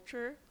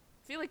culture.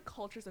 I feel like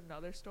culture's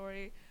another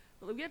story.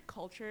 But like, we had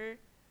culture,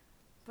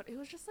 but it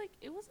was just like,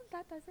 it wasn't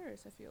that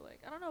diverse, I feel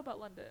like. I don't know about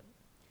London.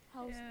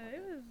 How's Yeah,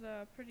 it London?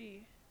 was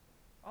pretty.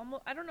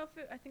 Almost. I don't know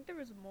if I think there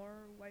was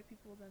more white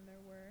people than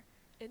there were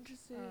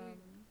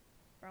Interesting.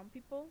 brown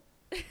people.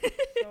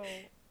 So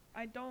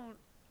I don't.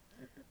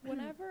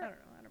 Whenever, I don't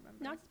know. I don't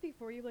remember. not to speak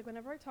for you, like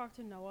whenever I talk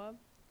to Noah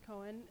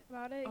Cohen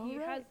about it, Oh, he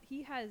right.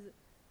 has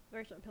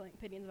very strong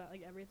opinions about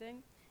like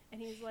everything,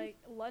 and he's like,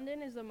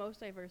 London is the most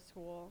diverse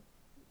school.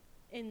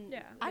 Yeah.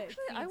 that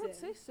Actually, I feeds would in.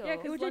 say so. Yeah,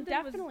 'cause Which it London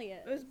was- definitely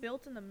is. It was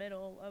built in the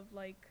middle of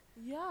like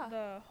Yeah.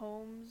 the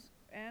homes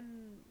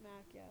and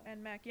Mac, yeah.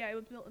 Mac. Yeah, it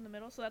was built in the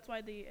middle, so that's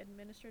why the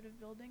administrative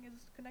building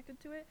is connected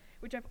to it,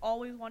 which I've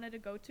always wanted to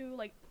go to.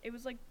 Like, it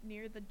was like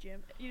near the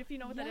gym, if you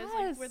know what that is,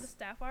 like where the Yes.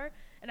 staff are.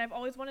 And I've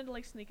always wanted to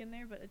like sneak in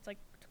there, but it's like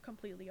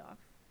completely off.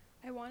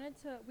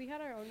 We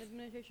had our own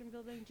administration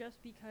building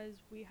just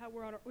because we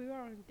were on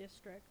a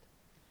district,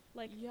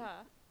 like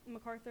yeah.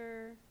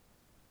 MacArthur,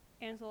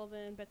 Anne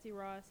Sullivan, Betsy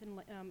Ross,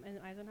 and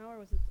Eisenhower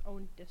was its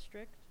own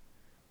district.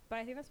 But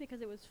I think that's because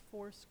it was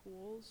 4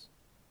 schools.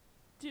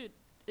 Dude,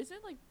 isn't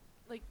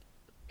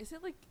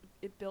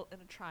it built in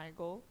a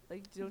triangle?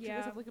 Like, don't you Yeah.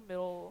 guys have like a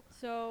middle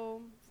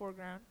So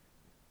foreground?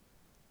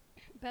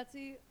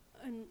 Betsy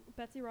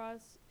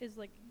Ross is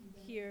like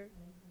here,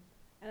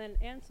 and then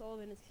Anne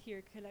Sullivan is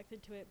here,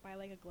 connected to it by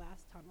like a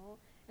glass tunnel.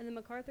 And then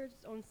MacArthur's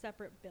its own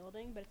separate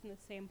building, but it's in the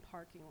same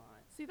parking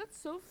lot. See, that's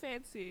so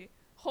fancy.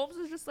 Holmes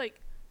is just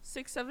like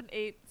 6, 7,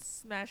 8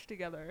 smashed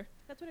together.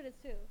 That's what it is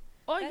too.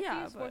 Oh Betsy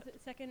yeah, is but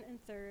second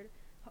and third.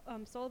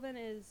 Sullivan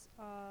is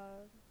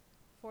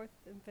 4th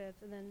and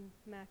 5th, and then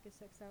Mac is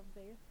 6th, 7th,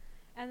 8th.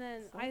 And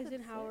then 4th and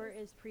Eisenhower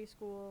 5th. is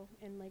preschool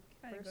in like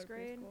I didn't go first to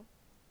grade, preschool.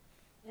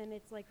 and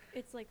it's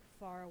like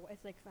far away.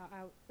 It's like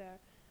out there,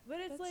 but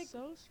it's that's like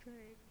so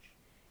strange.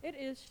 it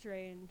is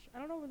strange. I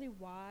don't know really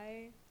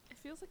why. It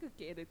feels like a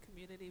gated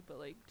community, but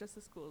like just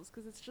the schools,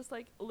 because it's just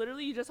like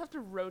literally you just have to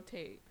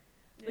rotate.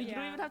 Like you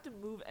don't Yeah. even have to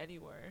move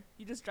anywhere.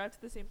 You just drive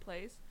to the same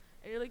place,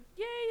 and you're like,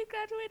 yay, you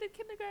graduated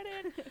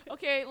kindergarten.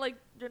 Okay, like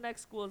your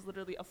next school is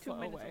literally a 2 foot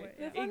minutes away. away,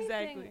 The yeah. funny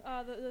Exactly.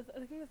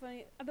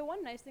 thing, the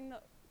one nice thing though,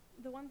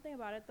 the one thing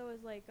about it though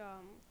is like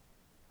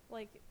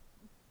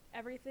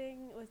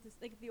everything was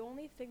just like the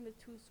only thing the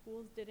 2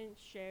 schools didn't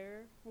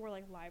share were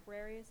like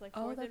libraries. Like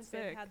Oh, 4th and that's 5th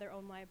sick. had their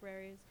own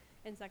libraries,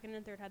 and 2nd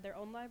and 3rd had their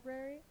own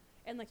library.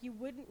 And like you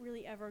wouldn't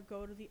really ever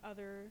go to the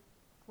other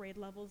grade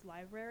levels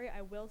library.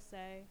 I will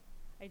say,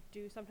 I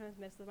do sometimes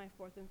miss my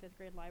 4th and 5th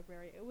grade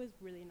library. It was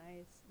really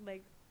nice.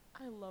 Like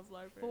I love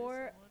libraries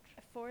For- so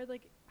much. for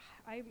like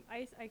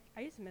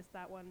I used to miss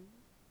that one.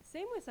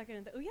 Same with 2nd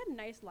and we had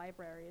nice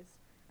libraries.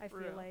 I For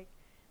feel real.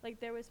 like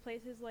there was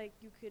places like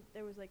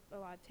there was like a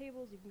lot of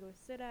tables you can go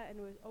sit at, and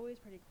it was always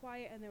pretty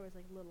quiet, and there was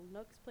like little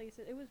nooks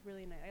places. It was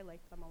really nice. I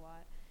liked them a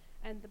lot.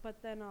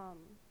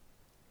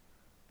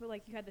 But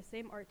like you had the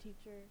same art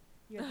teacher,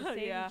 you had the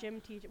same Yeah.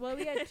 gym teacher. Well,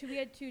 we had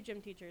 2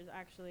 gym teachers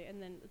actually,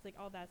 and then it's like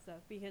all that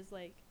stuff because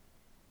like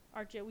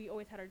our gym, we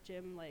always had our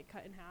gym like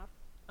cut in half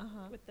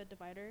with the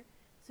divider.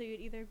 So you'd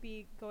either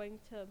be going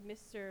to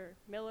Mr.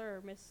 Miller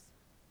or Miss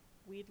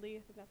Weedley, I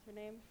think that's her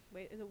name.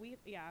 Wait, is it Weed?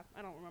 Yeah,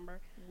 I don't remember.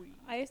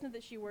 I just know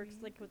that she works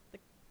like with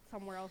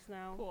somewhere else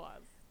now.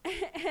 Pause.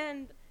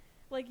 And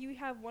like you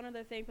have one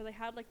other thing, but they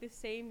had like the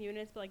same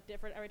units but like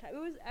different every time. It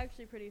was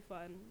actually pretty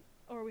fun.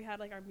 Or we had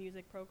like our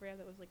music program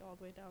that was like all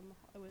the way down.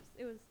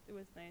 It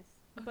was nice.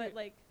 Okay. But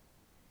like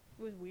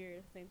it was weird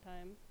at the same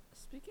time.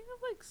 Speaking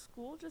of like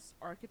school, just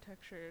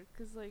architecture,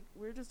 because like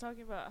we were just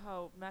talking about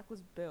how Mac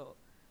was built.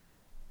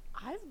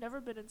 I've never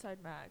been inside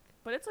Mac,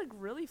 but it's like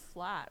really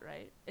flat,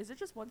 right? Is it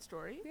just one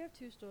story? We have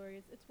 2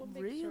 stories. It's one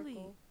big Really?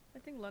 circle. I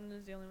think London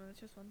is the only one that's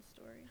just one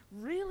story.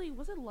 Really?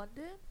 Was it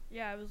London?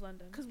 Yeah, it was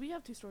London. Because we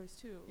have 2 stories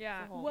too.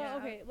 Yeah. for home. Well, Yeah.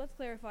 okay, let's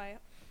clarify.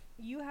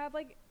 You have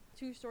like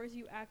 2 stories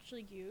you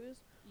actually use.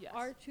 Yes.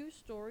 Our 2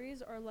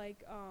 stories are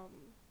like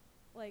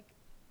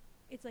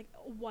it's like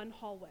one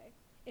hallway.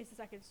 It's the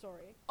second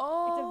story.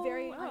 oh,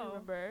 very- I Oh.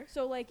 remember.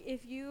 So like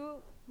if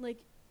you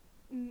like,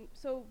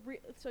 so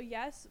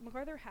yes,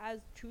 MacArthur has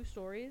 2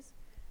 stories,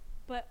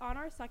 but on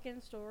our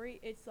second story,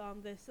 it's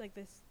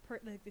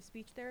the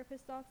speech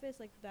therapist office,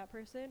 like that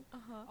person,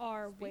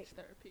 are Speech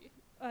therapy.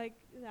 like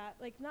that,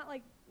 like not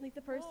like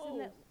the person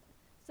that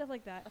stuff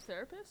like A that.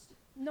 therapist?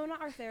 No,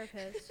 not our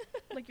therapist.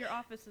 Like your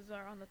offices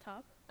are on the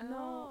top.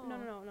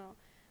 No.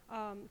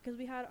 Because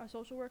we had a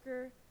social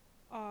worker,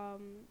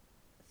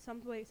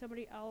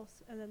 somebody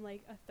else, and then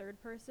like a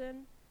third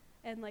person,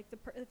 and like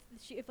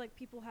if like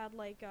people had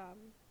like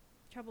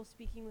trouble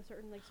speaking with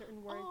certain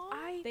words,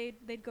 Aw.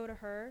 they'd go to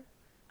her.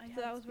 I So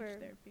had that was speech where-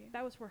 therapy.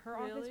 That was where her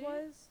office Really?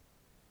 was.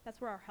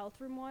 That's where our health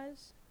room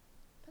was.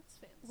 That's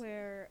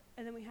fancy.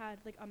 And then we had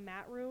like a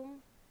mat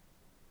room,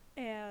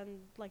 and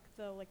like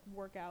the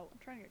workout I'm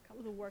trying to get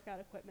comfortable. the workout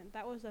equipment.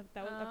 That was up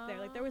there.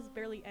 Like there was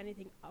barely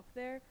anything up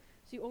there,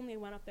 so you only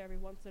went up there every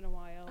once in a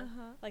while.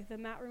 Like the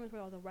mat room is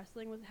where all the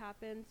wrestling would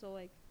happen. So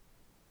like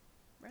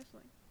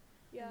Wrestling.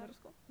 yeah, In middle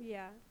school.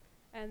 yeah,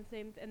 and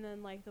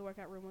then like the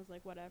workout room was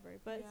like whatever.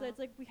 But so Yeah. it's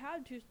like we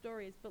had 2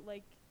 stories, but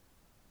like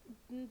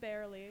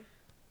barely.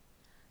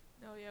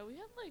 No, yeah, we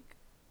had like,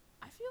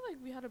 I feel like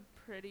we had a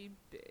pretty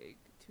big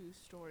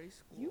 2-story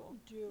school.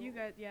 do. You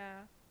guys,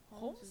 yeah.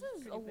 Holmes is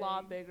pretty a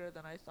lot big. bigger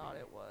than I thought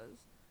it was.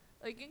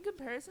 Like in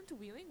comparison to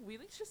Wheeling,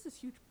 Wheeling's just this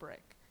huge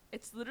brick.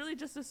 It's literally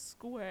just a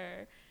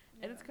square,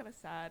 and it's kind of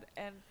sad.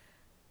 And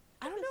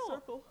I don't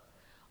know.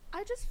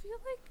 I just feel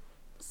like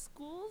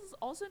schools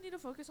also need to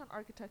focus on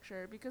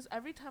architecture, because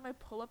every time I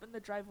pull up in the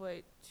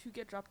driveway to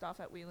get dropped off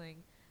at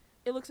Wheeling,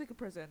 it looks like a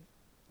prison.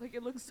 Like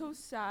it looks so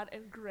sad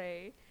and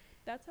gray.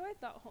 That's how I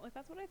thought. Like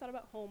that's what I thought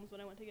about Holmes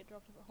when I went to get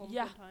dropped off at Holmes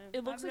Yeah, one time.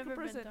 it looks I've like a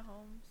never prison. been to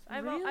Holmes.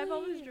 I've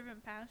always Really?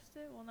 driven past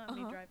it. Well, not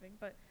me Uh-huh. driving,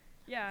 but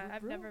yeah, For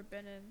I've real? never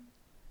been in.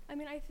 I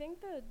mean, I think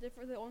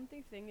the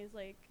only thing is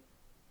like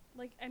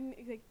I mean,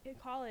 like in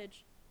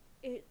college,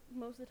 it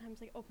most of the time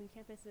it's like open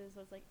campuses,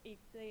 so it's like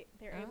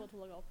they're Uh-huh. able to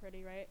look all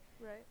pretty, right?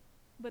 Right.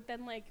 But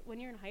then like when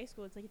you're in high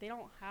school, it's like they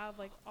don't have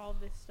like all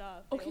this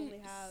stuff. Okay, They only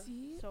have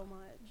see? so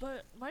much.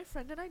 But my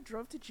friend and I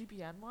drove to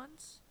GBN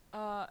once,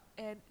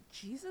 and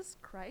Jesus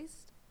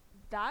Christ,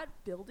 that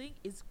building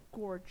is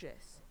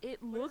gorgeous.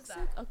 It What is looks that?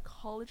 like a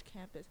college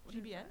campus. What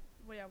is GBN? that?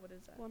 Well, yeah, what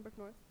is that? Glenbrook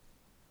North.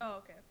 Oh,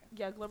 okay, okay.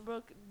 Yeah,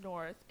 Glenbrook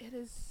North. It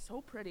is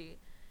so pretty.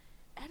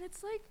 And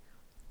it's like,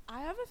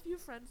 I have a few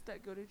friends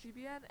that go to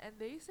GBN, and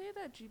they say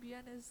that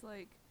GBN is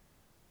like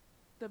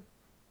the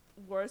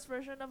worst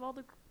version of all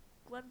the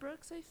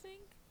Glenbrooks, I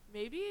think.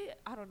 Maybe?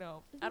 I don't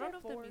know. Isn't I don't there know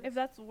if that 4? means If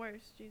that's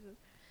worse, Jesus,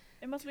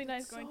 it must be Dude,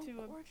 nice it's going so to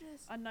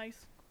gorgeous. a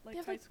nice They like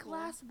have high like school.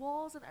 glass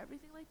walls and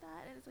everything like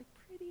that, and it's like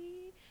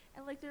pretty,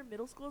 and like their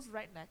middle school's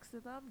right next to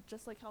them,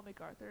 just like how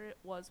MacArthur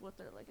was with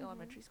their like Mhm.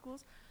 elementary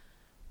schools.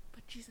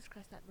 But Jesus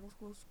Christ, that middle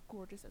school is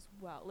gorgeous as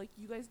well. Like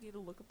you guys need to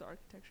look up the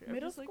architecture. I'm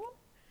Middle just, like- school?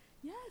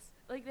 yes,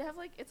 like they have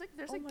like it's like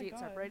there's Oh like my dates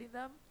God. separating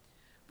them,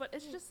 but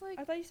it's just like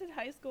I thought you said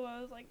high school.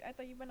 I was like, I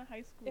thought you meant a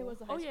high school. It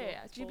was a high oh school.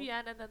 yeah, school.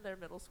 GBN and then their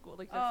middle school,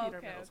 like their Oh, theater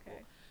okay, middle okay.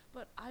 school.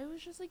 But I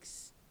was just like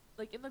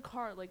like in the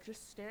car, like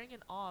just staring in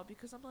awe,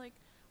 because I'm like,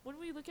 when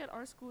we look at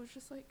our school, it's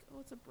just like, oh,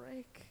 it's a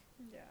break.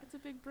 Yeah. It's a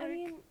big break. I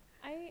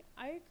mean,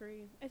 I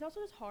agree. It's also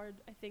just hard,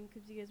 I think,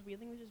 because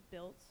Wheeling was just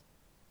built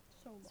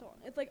So so long.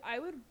 it's like I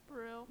would.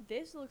 real.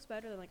 This looks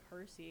better than like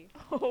Hersey.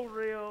 Oh,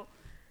 real.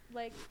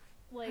 Like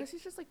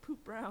Hershey's just like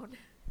poop brown.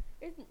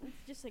 it's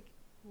just like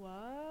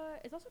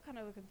what? It's also kind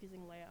of a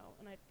confusing layout,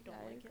 and I don't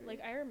Yeah, I like it. agree.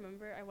 Like I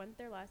remember I went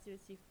there last year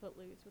to see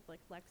Footloose with like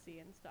Lexi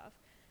and stuff,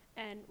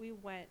 and we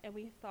went and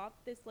we thought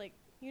this like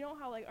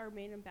how like our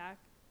main and back,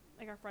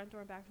 like our front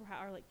door and back door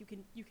are like you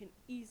can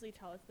easily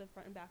tell it's the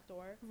front and back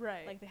door.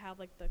 Right. Like they have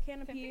like the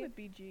Same thing canopy. with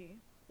BG.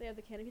 They have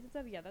the canopies and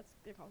stuff. Yeah, that's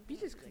they're called.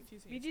 Beach is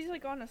canopies. confusing. BG's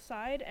like on a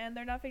side, and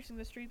they're not facing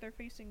the street. They're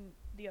facing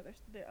the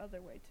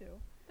other way too.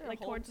 They're a like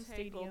whole towards the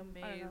tangled stadium.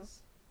 I don't know.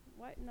 maze.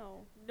 What?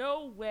 No.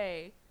 No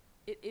way.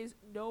 It is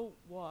no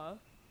wa.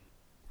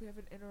 We have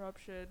an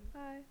interruption.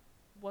 Hi.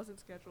 Wasn't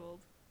scheduled.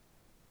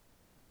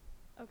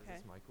 Okay.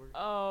 Does this mic work?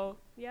 Oh.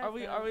 Yeah. Are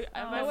we? Am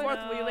I Oh, fourth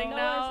no. wheeling No,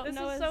 now? This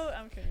No, is it's- so.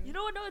 I'm kidding. You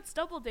know what? No, it's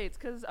double dates,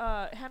 because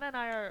Hannah and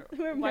I are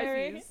We're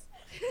married.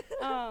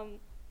 wifeys.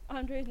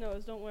 Andres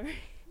knows. Don't worry.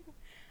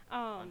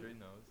 Andre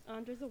knows.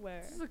 Andre's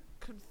aware. This is a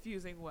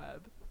confusing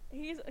web.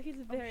 He's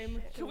very shit.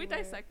 much. Can we aware.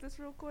 dissect this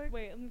real quick?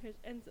 Wait, let me finish.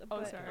 And, Oh,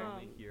 but, sorry. I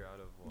only hear out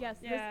of one. Yes.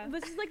 Yeah.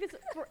 This is like this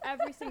for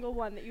every single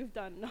one that you've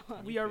done. No.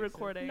 Can We you are fix it?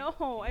 recording. No,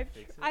 Can you I've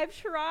fix it? I've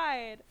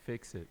tried.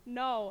 Fix it.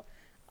 No.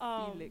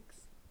 Felix.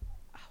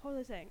 What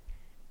was I saying?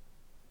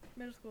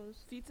 Middle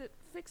schools.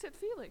 Fix it,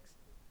 Felix.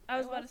 I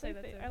was I about to lost say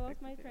my that. I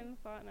lost my train of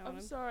thought now. I'm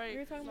and sorry. We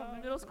were talking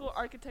about Middle school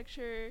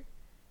architecture.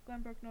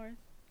 Glenbrook North.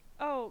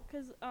 Oh,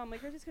 because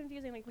like yours is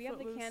confusing. Like we have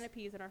the Footloose.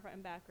 canopies in our front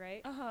and back,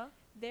 right? Uh-huh.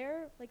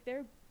 Their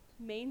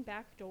main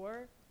back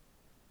door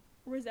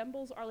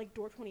resembles our like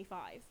door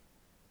 25.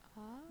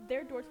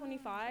 Their door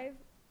 25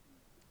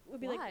 would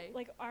be Why?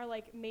 like our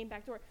like main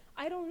back door.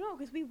 I don't know,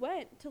 because we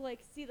went to like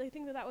see. I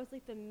think that was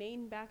like the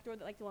main back door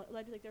that like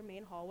led to like their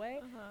main hallway,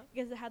 Uh-huh.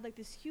 because it had like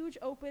this huge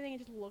opening. It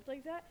just looked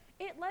like that.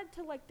 It led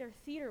to like their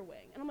theater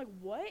wing, and I'm like,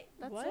 what?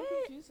 That's what? so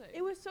confusing.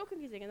 It was so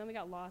confusing, and then we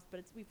got lost,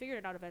 but we figured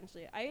it out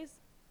eventually.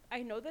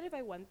 I know that if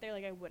I went there,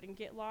 like I wouldn't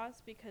get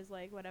lost because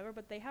like whatever,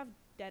 but they have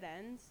dead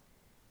ends.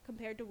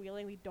 Compared to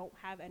Wheeling, we don't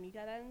have any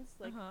dead ends,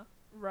 like uh-huh.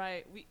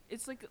 Right.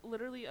 It's like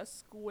literally a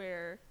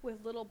square.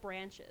 with little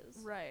branches.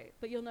 Right.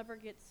 But you'll never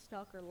get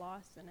stuck or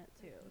lost in it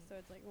too. Mhm. So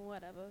it's like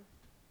whatever.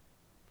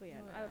 But yeah,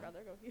 Oh, I would yeah.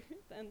 rather go here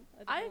than.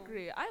 I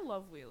agree. I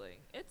love Wheeling.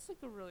 It's like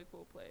a really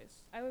cool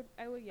place. I would.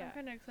 Yeah. I'm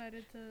kind of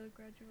excited to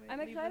graduate. I'm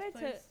leave this excited to.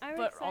 place. I'm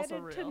But also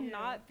excited to real. Yeah.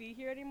 not be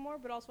here anymore.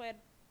 But also, I'd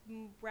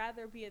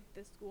rather be at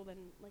this school than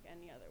like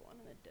any other one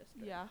in the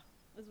district. Yeah.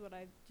 Is what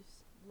I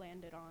just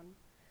landed on.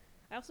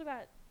 I also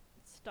got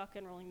stuck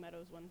in Rolling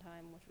Meadows one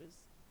time, which was.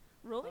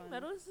 Rolling Fun.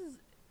 Meadows is,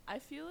 I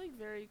feel like,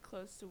 very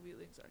close to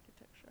Wheeling's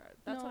architecture.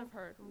 That's what No. I've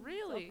heard. Elk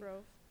Really?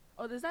 Grove.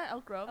 Oh, is that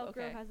Elk Grove? Elk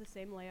Okay. Grove has the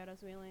same layout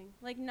as Wheeling.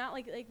 Like not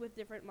like with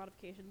different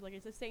modifications. Like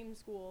it's the same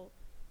school,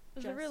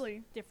 Is it just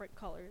really? different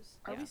colors.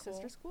 Are Yeah. we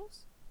sister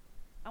schools?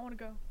 I want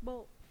to go.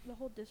 Well, the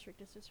whole district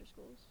is sister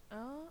schools.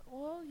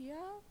 Well, yeah.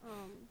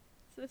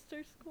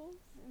 Sister schools.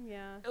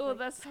 Yeah. Oh, like-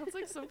 that sounds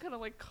like some kind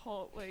of like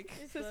cult, like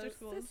Sister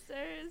schools.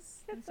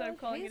 sisters. Instead of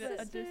calling it a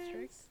Sisters.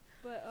 district.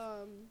 But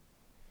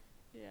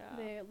Yeah.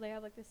 they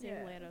have like the same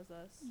Yeah. layout as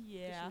us.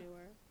 Yeah. Just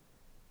newer.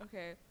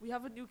 Okay, we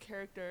have a new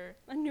character.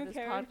 A new in this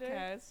character.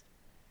 podcast.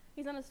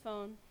 He's on his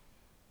phone.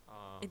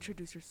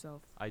 Introduce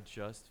yourself. I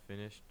just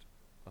finished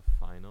a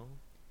final,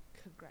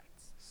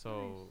 Congrats.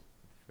 so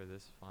for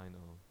this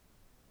final,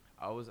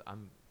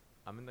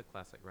 I'm in the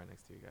class like right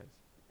next to you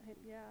guys.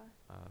 Yeah.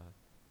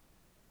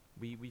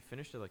 We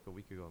finished it like a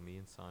week ago, me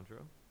and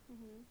Sandro.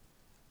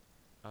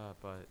 Mhm.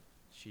 But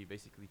she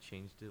basically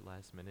changed it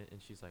last minute,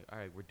 and she's like, "All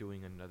right, we're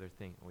doing another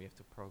thing, and we have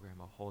to program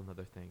a whole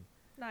another thing."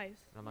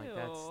 Nice. And I'm like, Ew.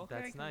 "That's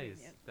Very nice.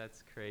 convenient.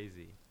 That's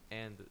crazy."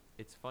 And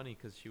it's funny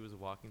because she was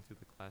walking through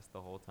the class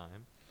the whole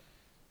time,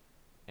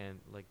 and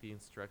like the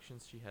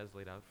instructions she has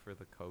laid out for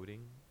the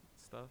coding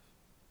stuff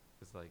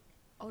is like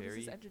Oh, this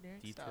very is engineering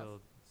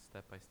detailed,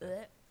 step by stuff.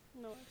 step.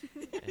 No.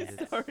 And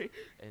it's, Sorry.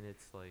 and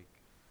it's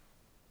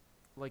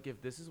like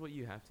if this is what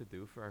you have to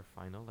do for our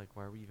final, like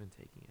why are we even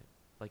taking it?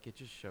 Like it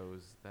just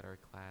shows that our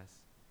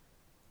class,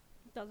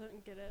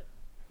 Doesn't get it.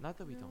 not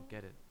that we No. don't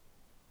get it,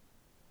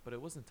 but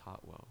it wasn't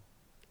taught well,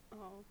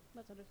 Oh,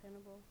 that's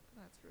understandable.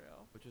 That's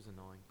real. which was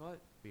annoying.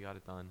 But we got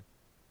it done.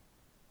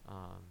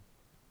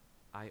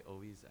 I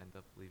always end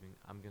up leaving.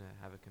 I'm gonna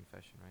have a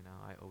confession right now.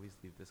 I always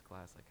leave this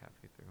class like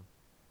halfway through.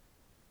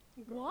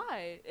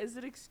 Why? Is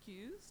it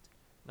excused?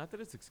 Not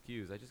that it's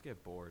excused. I just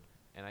get bored,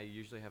 and I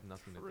usually have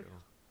nothing to For do.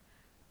 real.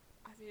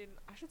 I mean,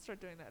 I should start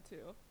doing that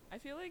too. I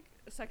feel like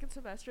second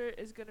semester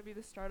is gonna be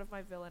the start of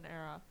my villain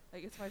era.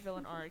 Like it's my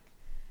villain arc.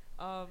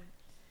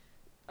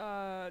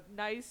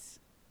 Nice,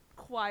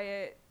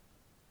 quiet,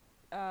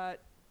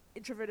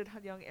 introverted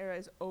Han-Young era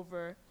is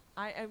over.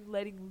 I am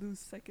letting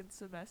loose second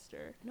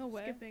semester. No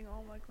way. Skipping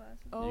all my classes.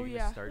 Oh, Are you gonna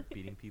yeah. start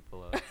beating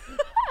people up?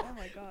 Oh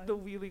my god. The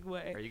Wheeling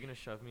way. Are you gonna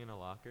shove me in a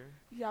locker?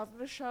 Yeah, I'm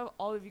gonna shove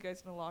all of you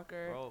guys in a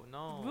locker. Bro,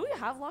 no. Do we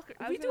have lockers?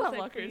 I We was do gonna have say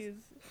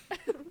lockers.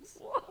 please.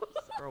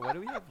 Bro, why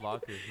do we have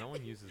lockers? No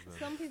one uses them.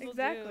 Some people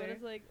do. Exactly. And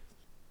it's like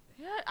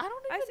Yeah, I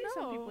don't I even see know.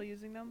 some people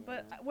using them,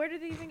 but Yeah. where do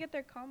they even get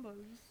their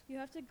combos? you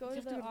have to go You to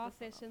have to the go to the front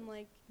office and office.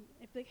 like,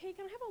 it's like, hey,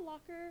 can I have a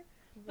locker?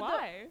 But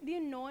Why? The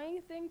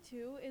annoying thing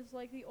too is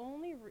like the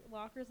only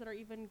lockers that are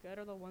even good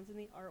are the ones in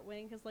the art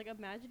wing. Cause like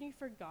imagine you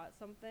forgot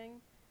something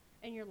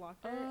in your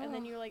locker and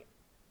then Ugh. you're like,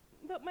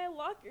 but my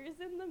locker is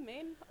in the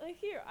main. Like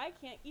here, I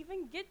can't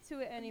even get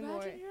to it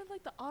anymore. Imagine you're in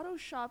like the auto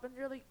shop and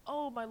you're like,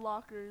 oh, my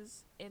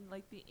locker's in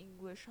like the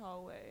English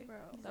hallway. Bro.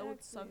 That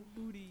would suck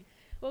Exactly. booty.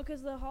 Well,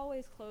 cause the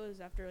hallways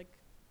close after like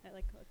at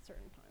like a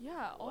certain time.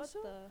 Yeah, What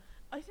also- the?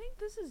 I think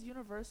this is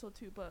universal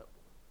too, but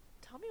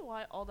tell me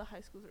why all the high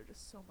schools are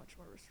just so much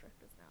more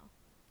restrictive now.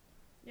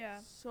 Yeah.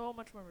 So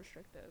much more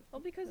restrictive.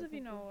 Well, because of Like, you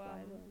with know,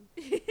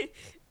 violence.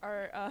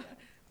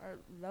 Our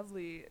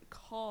lovely,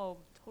 calm,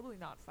 totally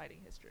not fighting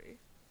history.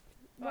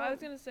 well, I was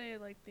gonna say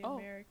like the Oh.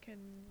 American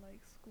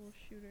like school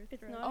shooter. It's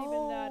threat. not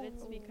even that.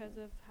 It's Oh. because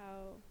of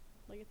how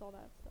like it's all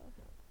that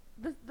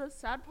stuff. The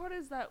sad part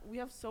is that we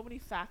have so many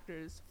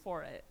factors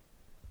for it.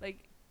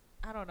 Like,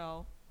 I don't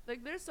know.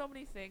 Like, there's so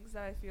many things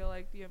that I feel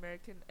like the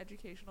American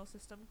educational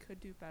system could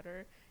do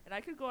better. And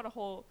I could go on a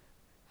whole,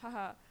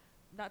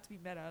 not to be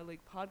meta,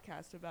 like,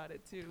 podcast about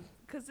it, too.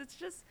 Because it's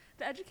just,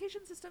 the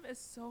education system is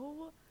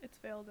so It's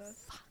failed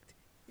us. fucked.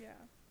 Yeah.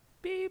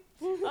 Beep.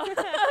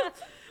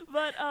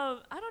 But, I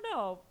don't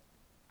know.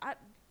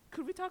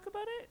 Could we talk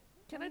about it?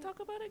 Can I talk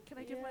about it? Can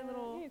I give my Yeah,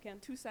 little yeah, you can.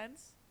 2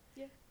 cents?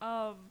 Yeah.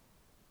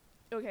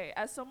 okay,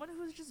 as someone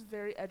who's just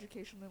very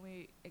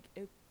educationally,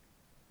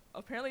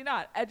 apparently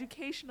not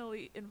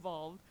educationally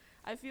involved,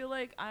 I feel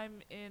like I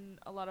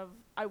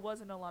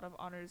was in a lot of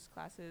honors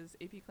classes,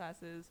 AP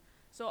classes,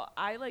 so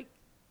I like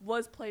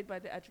was played by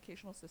the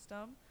educational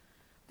system,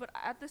 but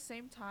at the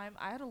same time,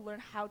 I had to learn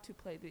how to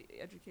play the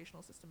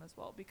educational system as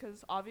well,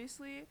 because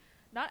obviously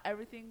not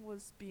everything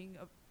was being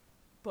a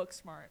book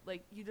smart.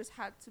 Like, you just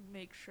had to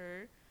make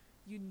sure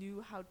you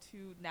knew how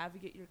to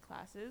navigate your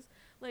classes.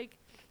 Like,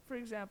 for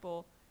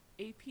example,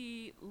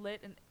 AP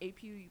Lit and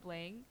AP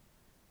Lang,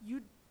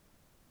 you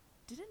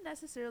didn't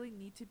necessarily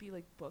need to be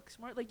like book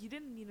smart. Like, you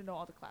didn't need to know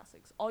all the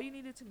classics. All you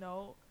needed to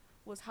know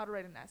was how to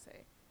write an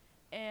essay.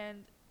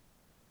 And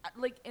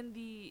like in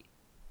the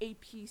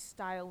AP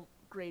style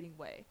grading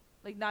way.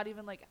 Like, not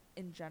even like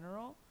in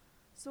general.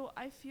 So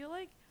I feel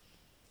like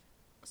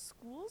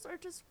schools are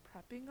just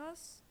prepping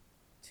us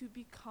to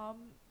become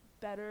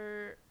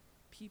better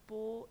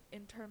people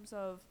in terms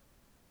of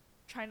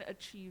trying to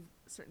achieve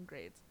certain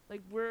grades.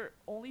 Like, we're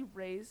only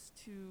raised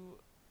to,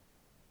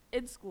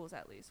 in schools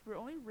at least, we're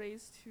only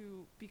raised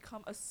to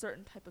become a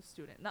certain type of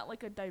student, not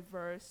like a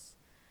diverse,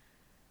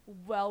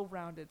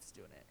 well-rounded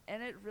student.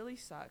 And it really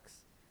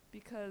sucks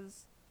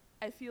because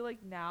I feel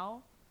like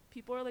now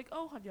people are like,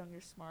 oh, Hanyoung,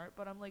 you're smart.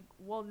 But I'm like,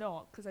 well,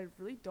 no, because I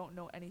really don't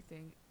know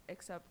anything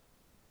except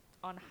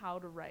on how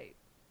to write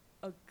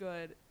a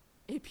good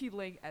AP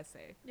Lang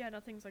essay. Yeah,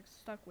 nothing's like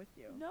stuck with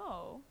you.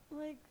 No.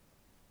 Like,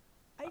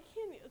 I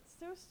can't. It's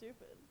so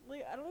stupid.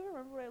 Like, I don't even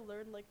remember what I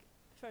learned like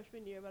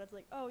freshman year, but it's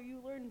like, oh, you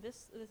learned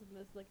this, this, and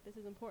this. Like, this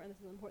is important.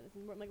 This is important. This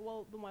is important. I'm like,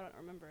 well, then why don't I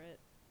remember it?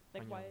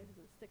 Like, why Hanyoung. does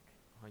it stick?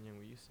 Hanyoung,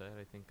 what you said,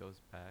 I think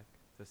goes back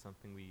to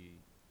something we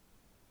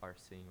are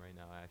seeing right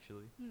now.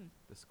 Actually,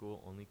 the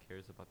school only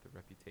cares about the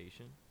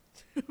reputation.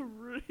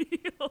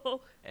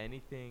 Real.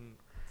 Anything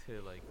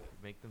to like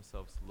make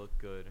themselves look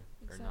good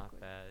or not Exactly.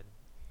 bad,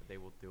 they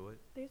will do it.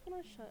 They just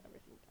want to shut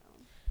everything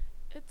down.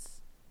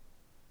 It's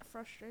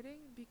frustrating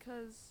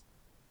because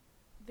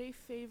they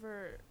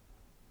favor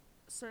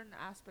certain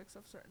aspects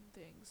of certain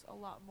things a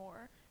lot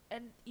more,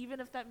 and even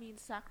if that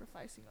means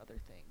sacrificing other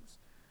things,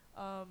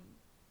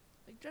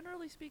 like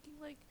generally speaking,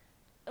 like,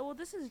 well,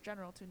 this is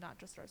general too, not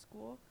just our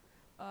school,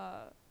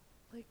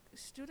 like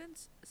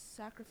students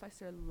sacrifice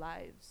their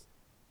lives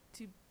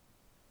to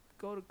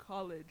go to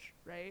college,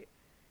 right?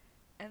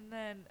 And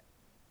then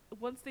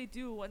once they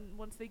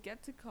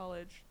get to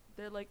college,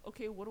 they're like,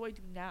 okay, what do I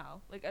do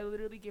now? Like, I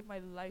literally gave my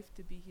life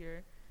to be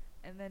here,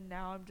 and then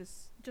now I'm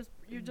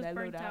You're just mellowed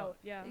burnt out.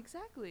 Yeah.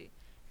 Exactly.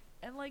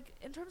 And like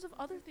in terms of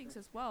other things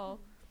as well,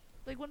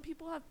 like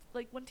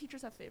when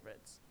teachers have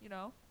favorites, you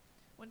know,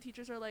 when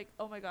teachers are like,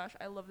 oh my gosh,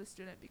 I love this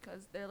student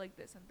because they're like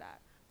this and that,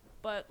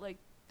 but like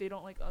they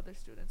don't like other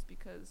students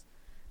because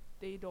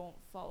they don't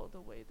follow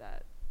the way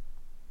that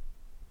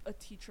a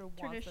teacher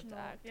wants them to Traditional,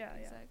 act. yeah,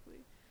 yeah.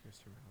 Exactly.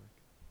 Mr. Malik.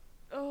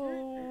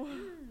 Oh.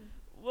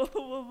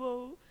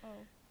 whoa. Oh.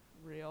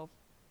 Real.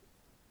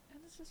 And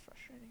it's just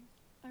frustrating.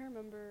 I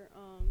remember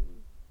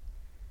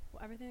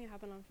well, everything that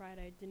happened on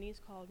Friday. Denise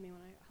called me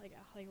when I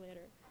like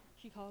later.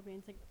 She called me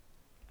and said,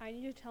 "I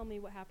need you to tell me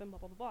what happened." Blah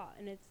blah blah blah.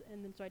 And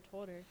then so I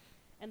told her,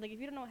 and like if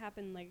you don't know what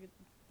happened, like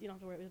you don't have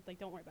to worry. Like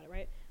don't worry about it,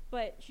 right?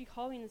 But she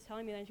called me and was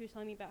telling me that, and she was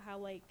telling me about how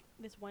like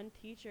this one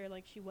teacher,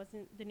 like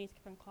Denise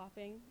kept on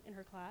coughing in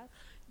her class.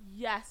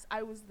 Yes,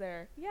 I was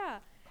there. Yeah,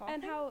 Coughing?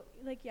 and how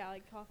like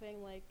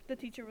coughing like The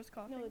teacher was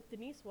coughing. no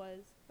Denise was,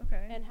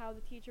 Okay. and how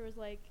the teacher was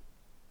like,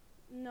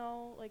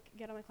 no, like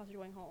get out of my class, you're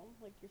going home,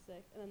 like you're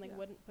sick, and then like Yeah.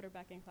 wouldn't put her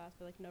back in class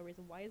for like no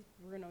reason. Why is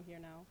Bruno here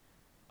now?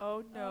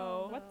 Oh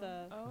no. What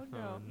the? Oh Oh,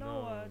 no.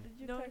 Noah, no. did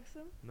you No. text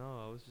him?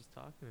 No, I was just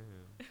talking to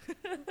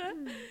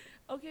him.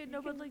 Okay, no,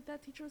 You but can- like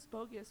that teacher was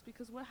bogus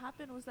because what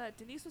happened was that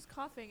Denise was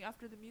coughing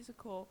after the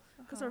musical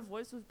because her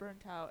voice was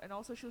burnt out, and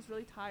also she was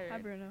really tired. Hi,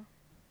 Bruno.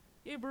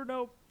 Hey,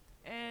 Bruno.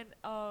 And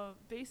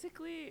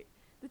basically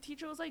the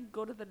teacher was like,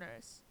 go to the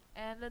nurse,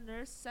 and the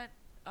nurse sent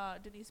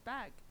Denise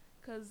back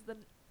because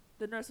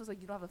the nurse was like,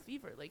 you don't have a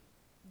fever, like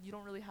you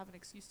don't really have an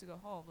excuse to go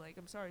home, like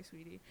I'm sorry,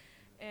 sweetie.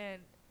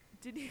 And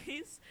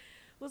Denise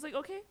was like,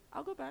 okay,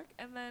 I'll go back.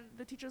 And then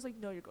the teacher was like,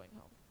 no, you're going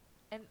home.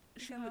 And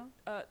she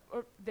Uh-huh.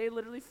 or they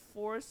literally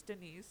forced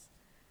Denise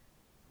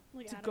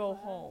Like to out of go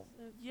class? home.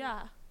 It's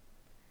Yeah,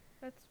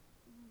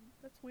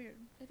 That's weird.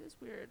 it is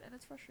weird and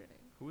it's frustrating.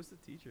 Who was the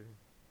teacher?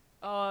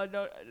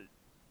 No.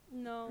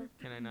 No.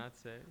 Can I not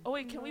say? Oh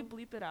wait, can we No.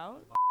 bleep it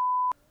out?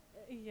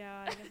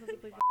 Yeah, I guess I'll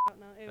bleep it out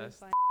now. It was That's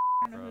fine.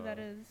 I don't know who that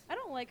Bro. is. I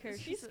don't like her.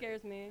 She She's a-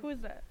 scares me. Who is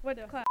that? What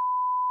The- class?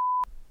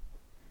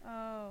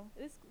 Oh.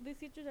 These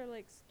teachers are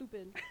like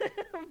stupid.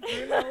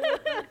 Bruno.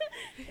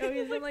 Oh,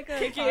 he's in like a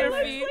Kicking your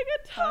toddler, feet.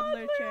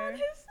 toddler chair.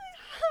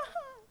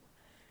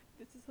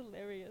 This is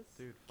hilarious.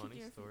 Dude, funny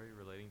your feet. story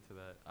relating to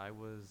that. I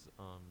was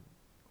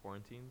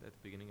quarantined at the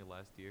beginning of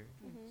last year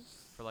Mhm.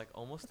 for like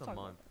almost Let's a talk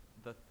about month.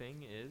 The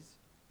thing is,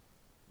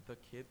 the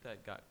kid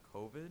that got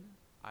COVID,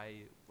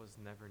 I was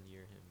never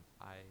near him.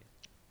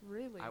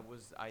 Really? It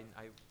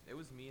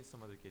was me and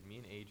some other kid, me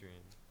and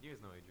Adrian. You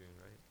guys know Adrian,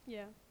 right?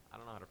 Yeah. I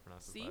don't know how to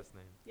pronounce his C? last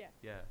name. Yeah.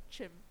 Yeah.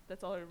 Chim.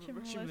 That's all I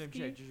remember.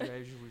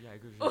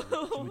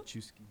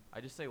 Chmielewski.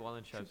 I just say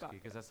Walenchewski Chewbacca.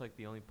 because that's like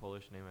the only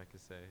Polish name I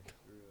could say.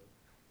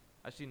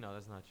 Actually, no,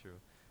 that's not true.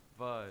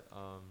 But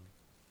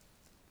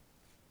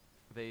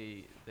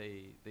they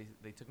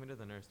took me to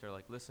the nurse. They're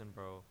like, listen,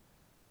 bro.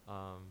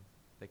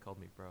 They called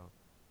me bro.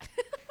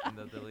 And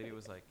the lady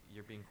was like,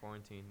 you're being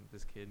quarantined.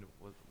 This kid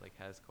was like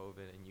has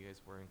COVID, and you guys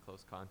were in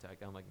close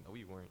contact. I'm like, no,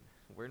 we weren't.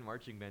 We're in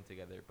marching band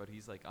together, but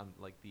he's like on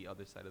like the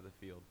other side of the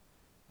field.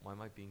 Why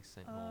am I being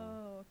sent home?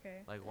 Oh, okay.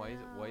 Like,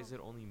 why is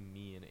it only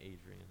me and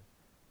Adrian?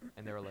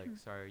 And they were like,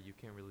 sorry, you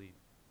can't really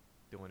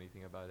do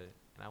anything about it.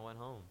 And I went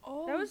home.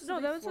 Oh, That was so no.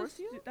 they That was so forced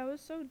you? that was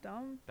so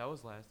dumb. That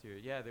was last year.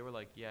 Yeah, they were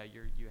like, yeah,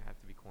 you have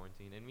to be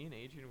quarantined. And me and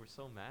Adrian were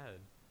so mad.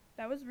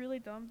 That was really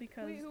dumb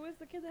because Wait, who was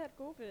the kid that had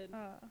COVID?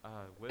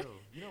 Will.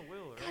 You know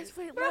Will, right? Guys,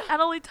 wait, let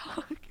Annalie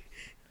talk.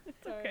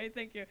 it's Sorry. okay.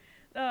 Thank you.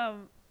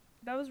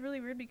 That was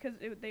really weird because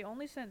they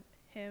only sent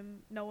him,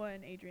 Noah,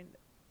 and Adrian.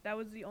 That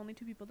was the only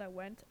two people that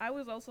went. I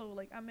was also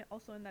like, I'm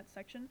also in that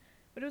section,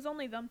 but it was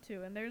only them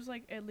two, and there's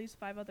like at least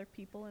 5 other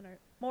people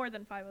more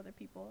than 5 other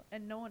people,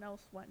 and no one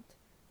else went.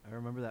 I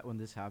remember that when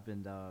this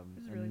happened. It was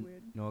and really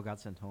weird. Noah got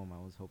sent home.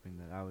 I was hoping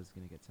that I was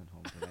gonna get sent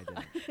home, but I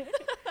didn't.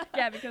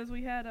 Yeah, because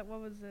we had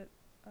what was it,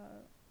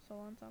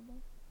 solo ensemble.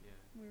 Yeah.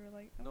 We were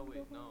like, I No, wanna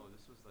wait, go home. no.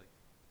 This was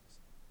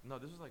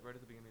like, this was like right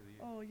at the beginning of the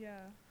year. Oh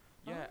yeah.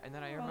 Yeah, and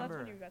then I Oh, that's remember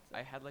when you got sick.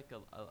 I had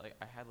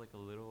like a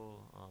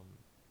little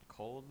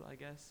cold, I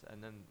guess,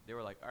 and then they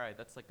were like, all right,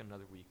 that's like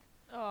another week.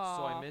 So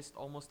I missed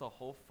almost a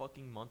whole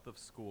fucking month of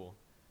school,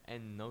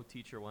 and no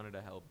teacher wanted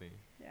to help me.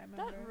 Yeah, I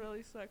remember. That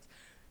really sucks.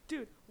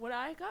 Dude, when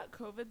I got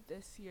COVID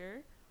this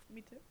year,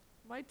 Me too.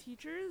 my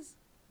teachers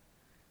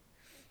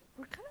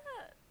were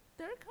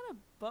they're kind of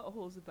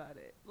buttholes about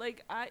it.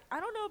 Like, I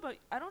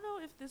don't know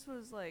if this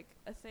was like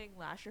a thing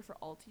last year for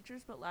all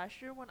teachers, but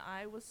last year when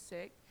I was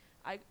sick,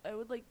 I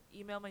would like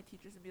email my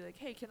teachers and be like,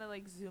 hey, can I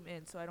like zoom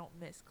in so I don't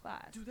miss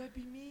class? Dude, that'd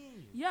be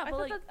me. Yeah, but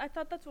like, I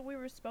thought that's what we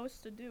were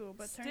supposed to do,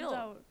 but turns Still.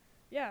 out,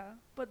 yeah.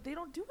 but they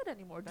don't do it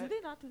anymore. Do That- they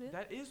not do it?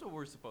 That is what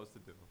we're supposed to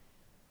do.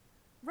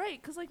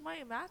 Right, 'cause like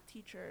my math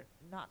teacher,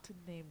 not to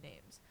name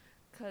names,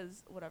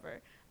 'cause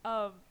whatever.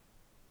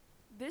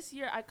 This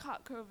year I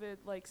caught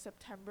COVID like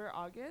September,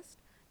 August,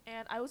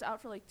 and I was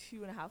out for like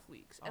 2.5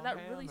 weeks, and Oh, that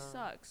hell really no.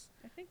 sucks.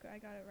 I think I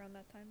got it around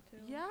that time too.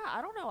 Yeah,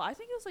 I don't know. I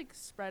think it was like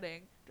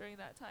spreading during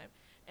that time,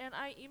 and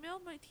I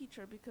emailed my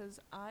teacher because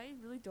I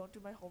really don't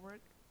do my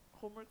homework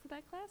for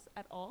that class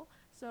at all.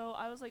 So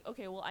I was like,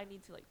 okay, well I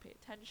need to like pay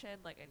attention,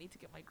 like I need to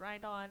get my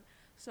grind on.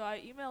 So I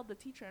emailed the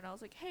teacher and I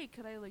was like, hey,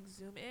 could I like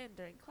zoom in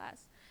during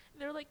class?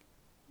 And they were like,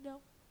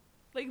 no.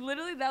 Like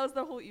literally that was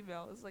the whole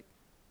email. It was like,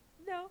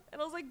 no.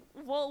 And I was like,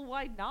 well,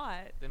 why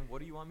not? Then what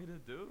do you want me to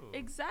do?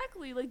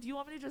 Exactly. Like, do you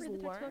want me to just Read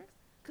the learn? textbooks.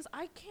 Because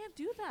I can't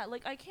do that.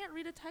 Like, I can't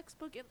read a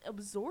textbook and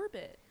absorb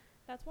it.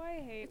 That's why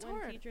I hate It's when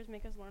hard. teachers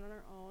make us learn on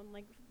our own,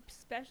 like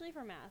especially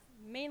for math,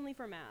 mainly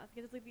for math,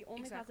 because it's like the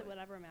only class Exactly. that would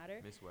ever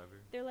matter. Miss Weber.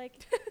 They're like,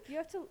 you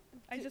have to.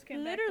 I to just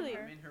came literally.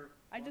 back from her.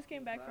 I just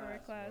came back from her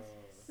class.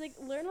 It's like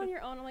learn on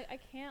your own. I'm like, I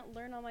can't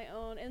learn on my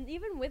own, and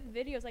even with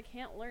videos, I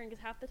can't learn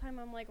because half the time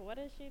I'm like, what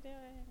is she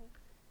doing?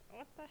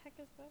 What the heck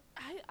is this?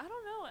 I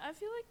don't know. I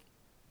feel like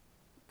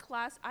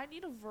I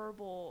need a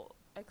verbal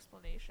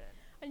explanation.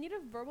 I need a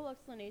verbal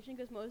explanation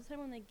because most of the time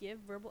when they give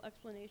verbal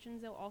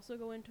explanations, they'll also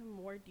go into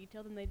more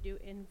detail than they do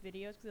in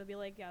videos because they'll be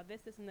like, yeah,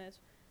 this,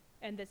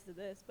 and this is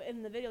this. But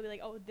in the video, they'll be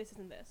like, oh, this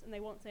isn't this, and they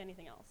won't say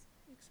anything else.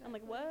 Exactly. I'm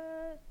like,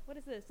 what? What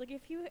is this? Like,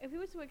 if he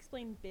was to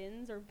explain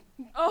bins or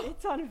Oh,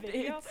 bits on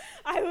video, bits.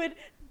 I would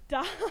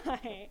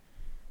die.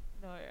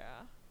 No,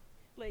 yeah.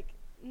 Like,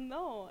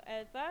 no.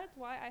 And that's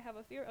why I have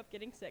a fear of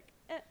getting sick.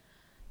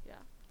 Yeah.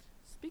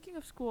 Speaking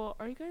of school,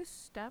 are you guys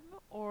STEM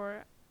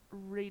or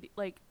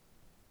like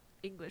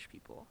English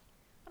people?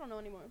 I don't know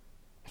anymore.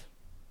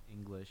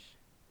 English.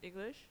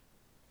 English?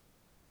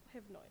 I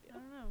have no I idea.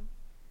 don't know.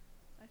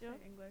 I say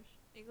Yeah. English.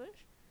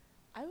 English?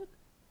 I'm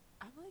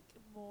like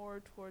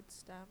more towards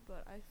STEM,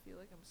 but I feel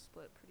like I'm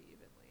split pretty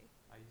evenly.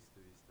 I used to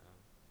be STEM.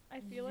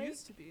 I feel like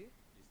Used to be.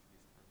 Used to be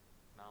STEM.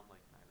 Now I'm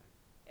like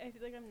neither. I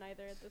feel like I'm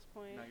neither at this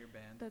point. Now you're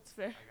banned. That's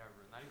fair. I got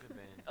not even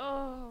banned.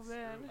 Oh, Screw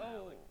man. Alec,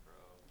 Oh. bro.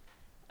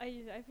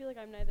 I feel like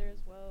I'm neither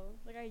as well.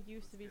 Like I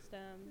used to be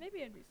STEM.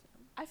 Maybe I'd be STEM.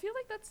 I feel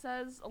like that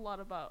says a lot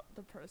about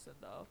the person,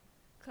 though.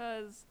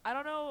 'Cause I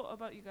don't know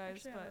about you guys,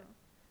 Actually, I but don't know.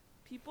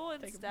 people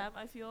in Take a STEM,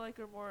 I feel like,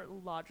 are more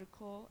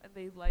logical and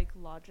they like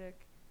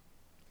logic.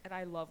 And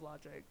I love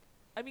logic.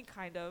 I mean,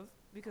 kind of.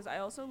 Because I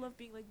also love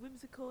being, like,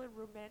 whimsical and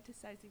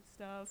romanticizing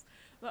stuff.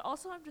 But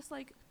also, I'm just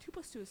like, 2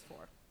 plus 2 is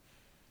 4.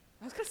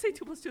 I was going to say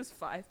 2 plus 2 is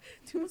 5.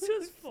 2 plus 2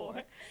 is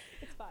 4.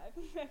 It's 5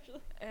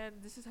 actually.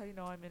 And this is how you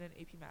know I'm in an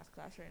AP Math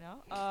class right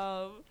now.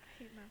 I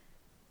hate math.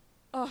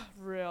 Oh,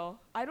 real.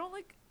 I don't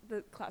like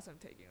the class I'm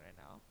taking right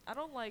now. I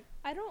don't like...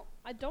 I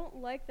don't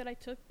like that I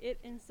took it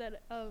instead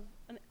of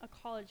a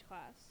college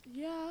class.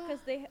 Yeah.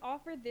 Because they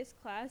offer this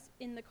class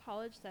in the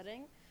college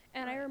setting.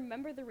 And I Right.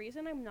 remember the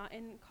reason I'm not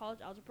in college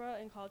algebra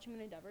and college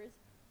human endeavors,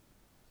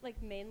 like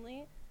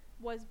mainly,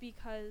 was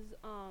because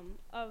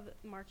of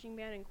marching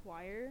band and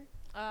choir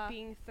Uh,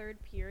 being third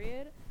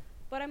period.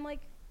 But I'm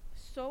like,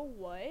 so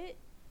what?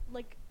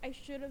 Like, I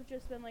should have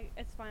just been like,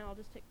 it's fine, I'll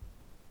just take.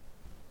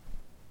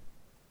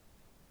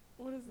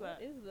 what is that?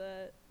 What is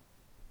that?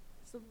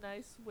 Some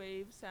nice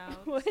wave sounds.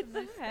 What Some the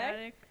nice heck?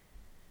 static.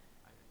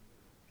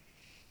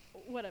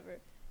 Whatever.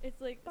 It's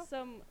like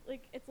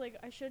it's like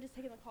I should have just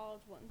taken the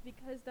college one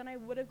because then I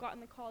would have gotten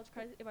the college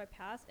credit if I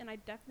passed, and I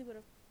definitely would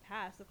have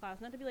passed the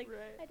class. Not to be like,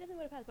 Right. I definitely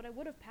would have passed, but I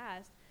would have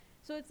passed.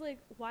 So it's like,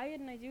 why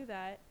didn't I do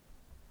that?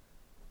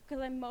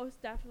 Because I'm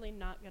most definitely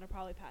not going to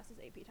probably pass this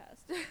AP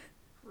test.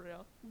 For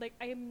real. Like,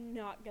 I am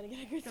not going to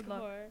get a good Good luck.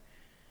 score.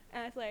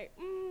 And it's like,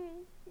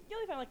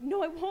 you'll be fine. Like,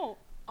 no, I won't.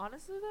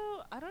 Honestly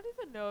though, I don't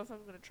even know if I'm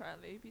gonna try on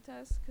the AP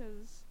test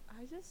because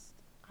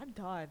I'm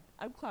done.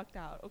 I'm clocked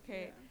out.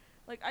 Okay. Yeah.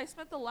 Like, I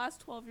spent the last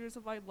 12 years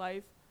of my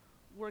life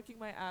working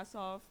my ass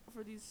off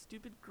for these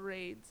stupid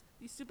grades,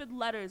 these stupid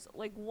letters,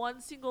 like one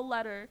single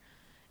letter.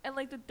 And,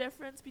 like, the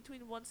difference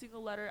between one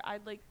single letter,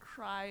 I'd, like,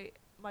 cry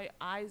my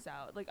eyes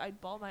out. Like, I'd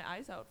bawl my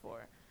eyes out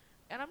for.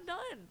 And I'm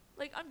done.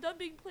 Like, I'm done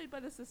being played by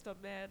the system,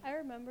 man. I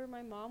remember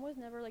my mom was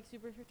never like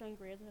super strict on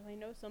grades, and I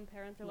know some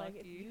parents are like, if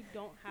Lucky. you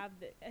don't have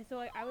the, and so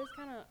like I was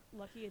kind of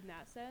lucky in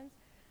that sense.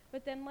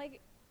 But then like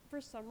for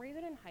some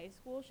reason in high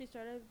school, she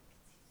started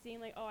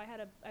seeing like, oh, I have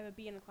a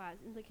B in a class,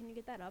 and like, can you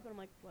get that up? And I'm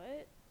like,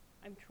 what?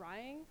 I'm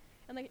trying,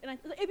 and it'd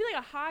be like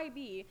a high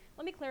B.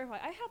 Let me clarify.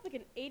 I have like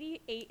an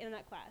 88 in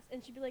that class,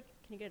 and she'd be like,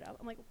 can you get it up?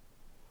 I'm like,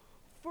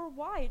 for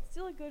why? It's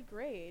still a good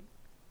grade,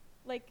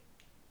 like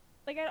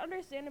I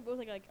understand if it was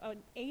like an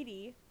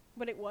 80,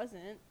 but it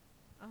wasn't.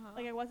 Uh-huh.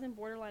 Like I wasn't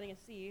borderlining a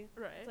C.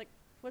 right. It's like,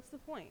 what's the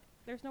point?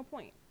 There's no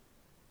point.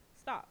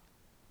 Stop.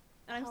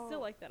 And I'm How-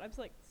 still like that. I'm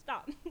still like,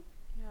 stop.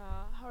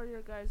 Yeah. How are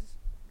your guys'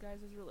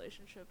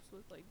 relationships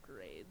with, like,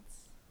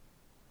 grades?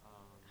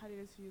 How do you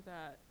guys view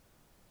that?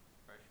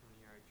 Freshman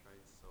year, I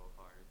tried so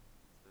hard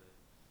to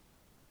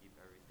keep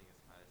everything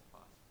as high as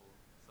possible.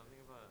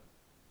 Something about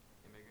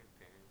immigrant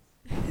parents,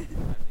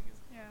 I think is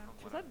Yeah. from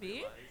Was what that I've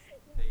me?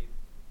 realized, they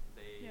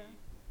Yeah.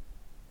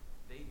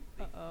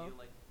 Uh-oh. feel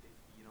like if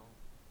you don't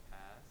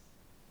pass,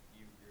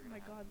 you're Oh my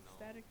gonna god, have no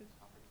static is.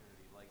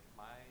 opportunity. Like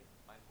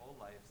my whole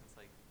life since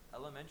like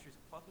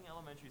fucking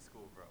elementary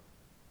school, bro.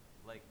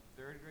 Like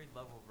 3rd grade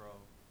level, bro.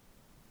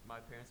 My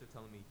parents are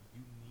telling me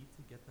you need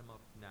to get them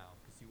up now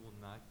because you will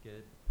not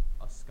get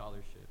a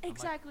scholarship.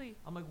 Exactly.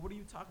 I'm like, what are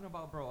you talking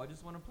about, bro? I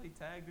just want to play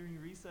tag during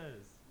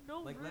recess.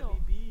 No, Like, real. let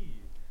me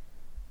be.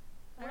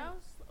 When I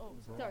was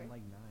So Sorry. I'm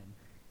like 9.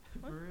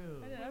 What? For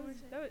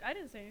real. I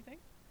didn't say anything.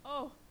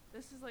 oh,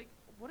 this is like,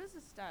 what is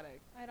the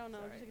static? I don't know.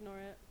 Sorry. Just ignore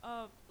it.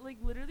 Like,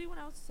 literally when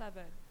I was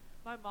 7,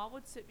 my mom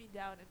would sit me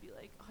down and be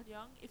like,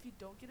 Young, if you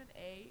don't get an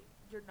A,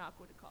 you're not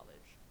going to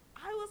college.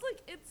 I was like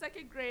in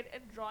 2nd grade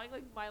and drawing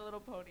like My Little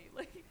Pony.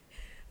 Like,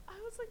 I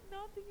was like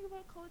not thinking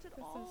about college at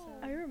That's so all.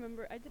 sad. I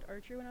remember I did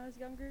archery when I was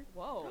younger.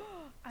 Whoa.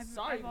 I've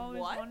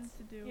always what? wanted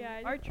to do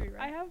Yeah, archery,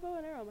 right? I have bow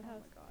and arrow in my Oh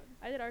house. my god.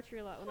 I did archery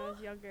a lot when I was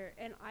younger,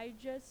 and I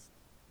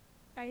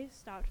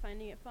stopped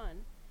finding it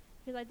fun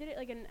because I did it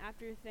like in an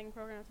after thing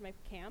program after my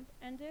camp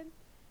ended,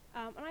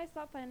 and I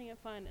stopped finding it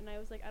fun, and I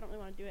was like, I don't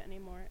really want to do it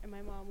anymore. And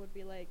my mom would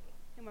be like,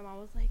 and my mom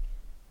was like,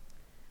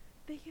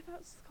 they give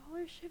out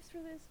scholarships for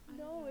this, I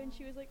no, and know.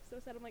 she was like so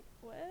sad. I'm like,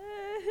 what?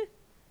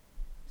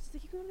 She's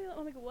like, you go to the,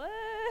 I'm like, what?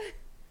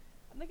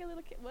 I'm like a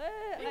little kid, what?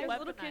 They When I I was a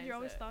was, little kid, you're weaponize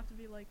always it. thought to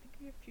be like, think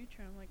of your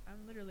future. I'm like,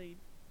 I'm literally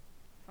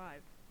 5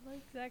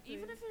 Like, exactly.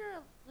 even if you're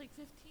like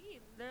 15,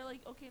 they're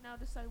like, okay, now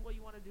decide what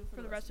you want to do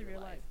for the rest of your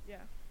life. Yeah.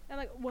 I'm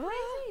like, what?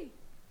 Crazy.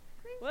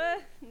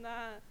 What?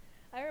 Nah.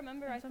 I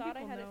remember And I some thought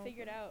I people had it know,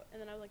 figured but- out,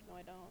 and then I was like, no,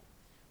 I don't.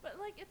 But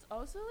like, it's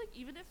also like,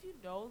 even if you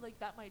know, like,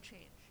 that might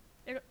change.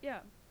 Yeah.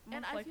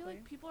 And most I feel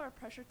likely. like people are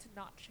pressured to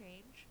not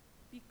change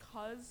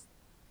because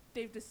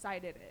they've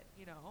decided it,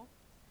 you know?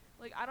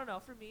 Like, I don't know.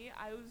 For me,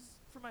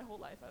 for my whole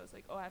life, I was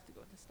like, oh, I have to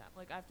go into STEM.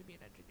 Like, I have to be an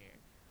engineer.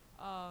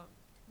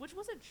 Which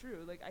wasn't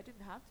true. Like, I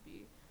didn't have to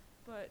be.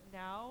 But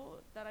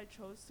now that I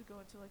chose to go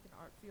into, like, an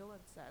art field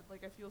instead,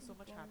 like, I feel so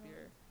much What's going on?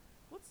 happier.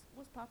 What's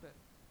poppin'?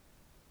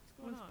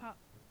 What's going What's on? pop?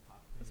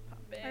 What's I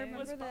poppin'?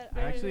 What's remember that.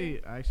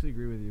 poppin'? I actually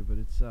agree with you, but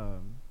it's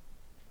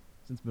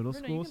since middle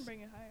Bruno, school, you can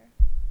bring it higher.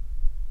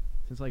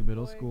 since like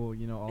middle Boy. school,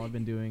 you know,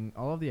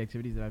 all of the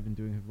activities that I've been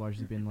doing have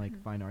largely been like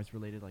fine arts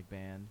related, like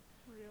band,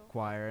 Real.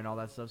 choir, and all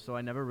that stuff. So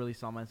I never really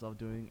saw myself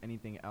doing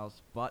anything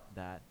else but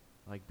that,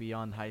 like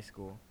beyond high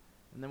school.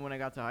 And then when I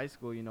got to high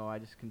school, you know, I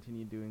just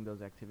continued doing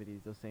those activities,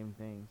 those same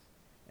things.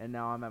 And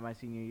now I'm at my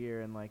senior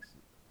year, and like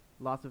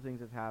lots of things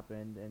have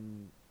happened,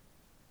 and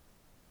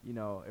you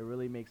know, it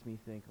really makes me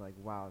think like,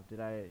 wow,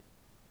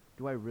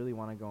 do I really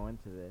want to go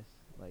into this,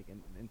 like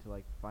into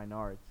like fine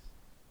arts,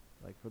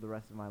 like for the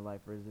rest of my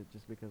life, or is it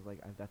just because like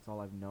that's all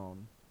I've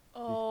known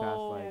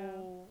Oh, like,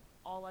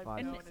 all I've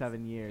 5, known 6, is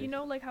 7 years? You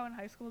know, like how in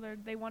high school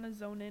they want to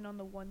zone in on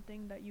the one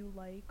thing that you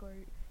like or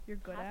you're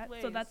good at.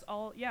 So that's Pathways.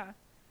 all. Yeah.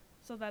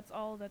 So that's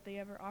all that they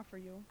ever offer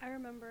you. I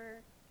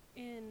remember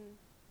in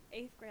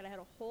 8th grade, I had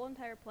a whole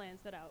entire plan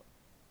set out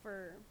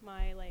for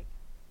my, like,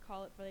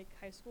 call it for, like,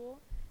 high school.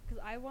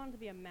 because I wanted to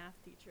be a math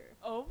teacher.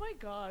 Oh my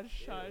god,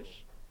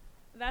 shush.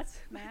 That's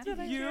Math what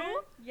I You?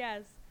 did.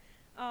 Yes.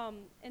 And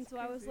That's so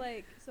I was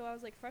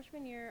crazy. like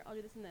freshman year I'll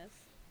do this and this,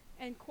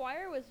 and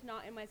choir was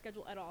not in my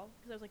schedule at all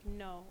because I was like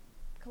no.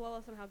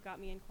 Kalila somehow got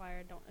me in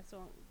choir. I still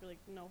don't really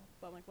know,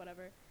 but I'm like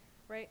whatever,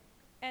 right?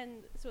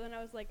 And so then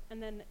I was like,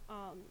 and then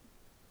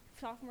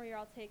sophomore year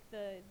I'll take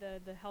the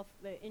health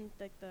the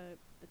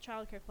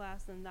childcare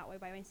class, and that way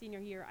by my senior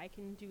year I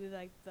can do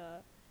like the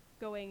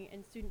going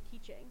and student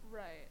teaching.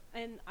 Right.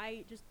 And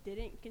I just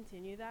didn't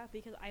continue that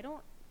because I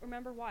don't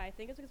remember why. I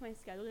think it's because my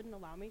schedule didn't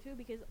allow me to,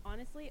 because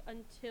honestly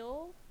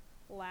until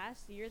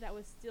last year that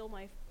was still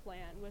my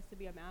plan, was to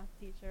be a math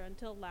teacher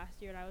until last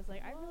year, and I was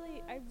like I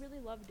really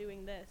love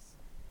doing this.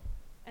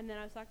 And then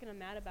I was talking to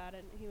Matt about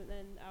it, and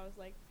then I was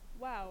like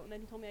wow, and then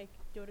he told me I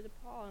could go to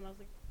DePaul, and I was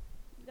like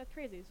that's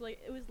crazy. So like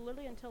it was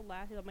literally until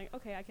last year I'm like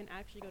okay, I can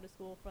actually go to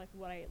school for like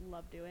what I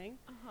love doing.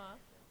 Uh-huh.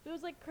 It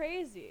was like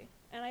crazy,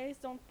 and I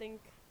just don't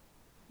think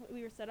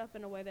we were set up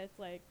in a way that's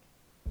like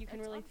you can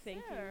It's really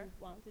think unfair. you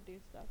want to do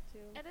stuff too.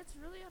 And it's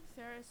really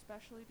unfair,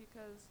 especially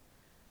because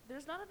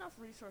there's not enough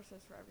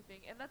resources for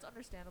everything, and that's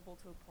understandable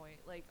to a point.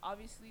 Like,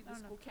 obviously, the Not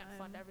school enough can't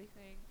fund time.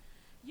 everything.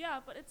 Yeah,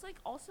 but it's like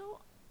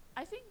also,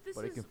 I think this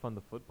But it is can fund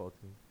the football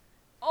team.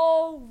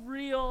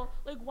 real.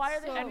 Like, why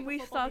are they So having we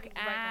football suck games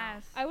right now?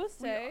 ass. I will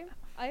say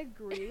I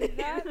agree with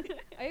that.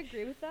 I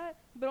agree with that.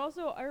 But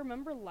also I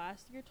remember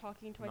last year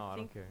talking to No, I I don't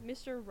think care.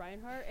 Mr.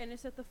 Reinhardt, and it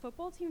said the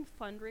football team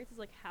fundraises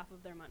like half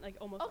of their money, like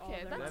almost all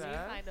Okay, of their that's money.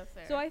 That ass? kind of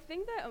fair. So I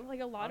think that like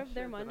a lot Oh, of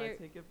their shit, then money. I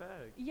take it back.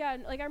 Yeah,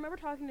 like I remember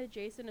talking to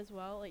Jason as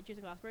well, like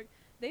Jason Glassberg.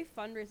 They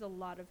fundraise a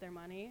lot of their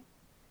money,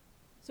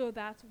 so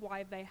that's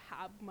why they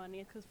have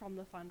money, because from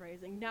the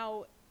fundraising.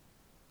 Now,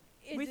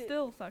 We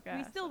still suck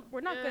ass.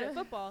 we're not good at Yeah.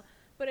 football,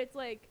 but it's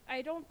like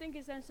I don't think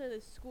it's necessarily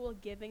the school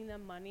giving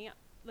them money,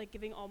 like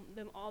giving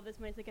them all this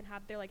money so they can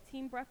have their like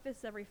team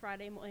breakfasts every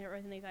Friday or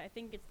anything like that. I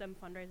think it's them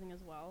fundraising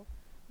as well,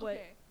 but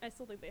Okay. I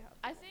still think they have.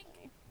 I the think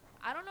money.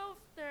 I don't know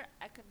if they're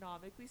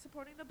economically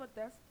supporting them, but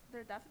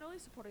they're definitely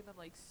supporting them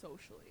like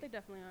socially. They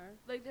definitely are.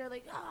 Like they're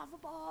like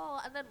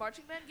football, and then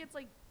marching band gets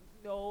like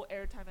no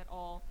airtime at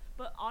all.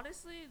 But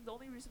honestly, the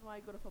only reason why I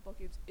go to football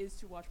games is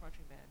to watch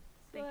marching band.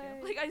 Thank you.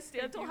 Slay. Like I stay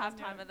Thank until you, halftime,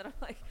 Reinhardt. and then I'm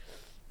like,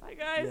 bye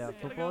guys. Yeah, I gotta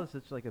football go." is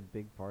such like a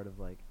big part of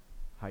like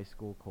high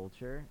school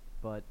culture,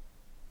 but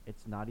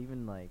it's not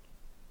even like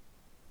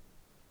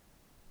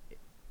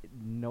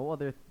no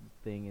other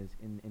thing is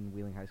in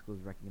Wheeling High School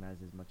is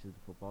recognized as much as the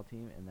football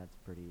team, and that's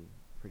pretty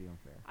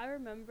unfair. I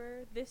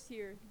remember this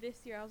year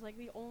I was like,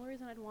 the only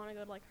reason I'd want to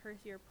go to like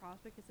Hershey or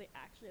Prospect is they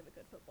actually have a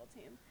good football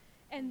team.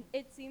 And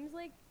it seems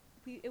like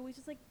it was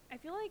just like, I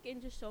feel like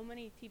in just so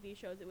many TV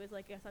shows, it was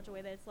like in such a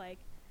way that it's like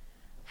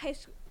high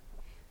school.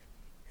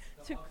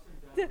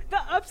 The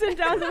ups and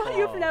downs of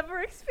you've Oh. never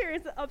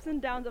experienced the ups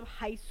and downs of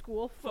high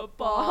school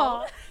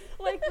Football. football.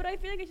 Like, but I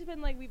feel like it's just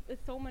been like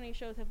so many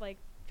shows have like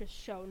just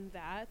shown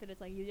that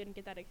it's like you didn't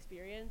get that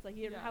experience. Like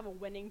you didn't Yeah. have a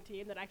winning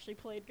team that actually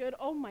played good.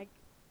 Oh my.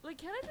 Like,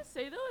 can I just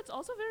say though, it's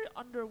also very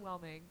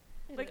underwhelming.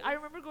 it Like is. I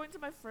remember going to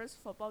my first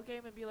football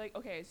game and be like,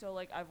 okay, so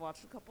like I've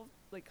watched a couple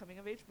like coming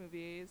of age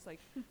movies, like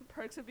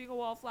Perks of Being a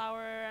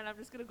Wallflower, and I'm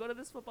just gonna go to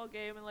this football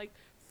game and like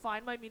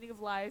find my meaning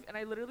of life. And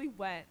I literally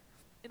went,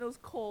 and it was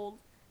cold,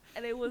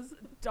 and it was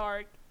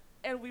dark,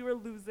 and we were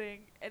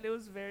losing, and it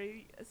was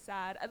very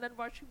sad. And then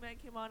Marching Band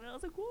came on, and I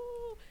was like, woo!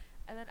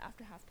 And then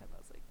after halftime, I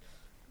was like,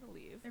 I'm gonna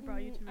leave. It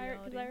brought you to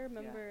Because I reality.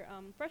 remember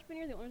freshman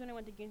year, the only reason I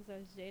went to games, I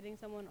was dating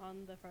someone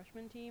on the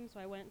freshman team, so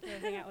I went to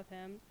hang out with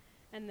him,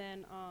 and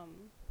then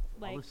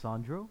like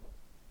Alessandro?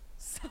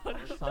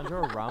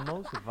 Sandro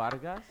Ramos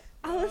Vargas.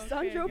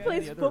 Alessandro Okay,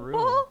 plays In the other room.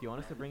 football. Do you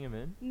want us to bring him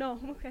in? No,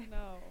 okay.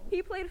 No.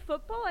 He played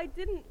football. I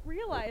didn't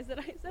realize that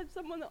I said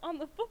someone on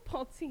the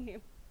football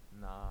team.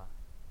 Nah.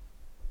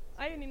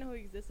 I didn't even know who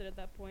existed at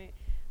that point.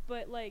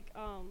 But like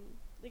I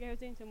was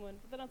dating someone,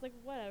 but then I was like,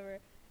 whatever.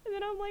 And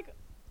then I'm like,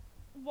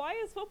 why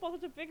is football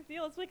such a big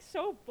deal? It's like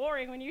so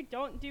boring when you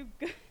don't do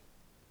good.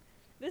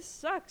 This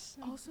sucks.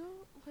 Also,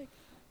 like,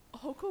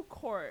 Hoko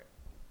Court.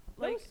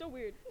 That Like, was so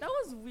weird. that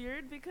was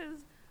weird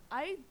because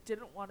I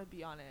didn't want to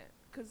be on it.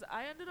 Because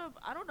I ended up,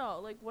 I don't know,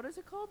 like, what is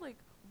it called? Like,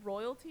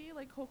 royalty?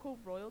 Like, Hoko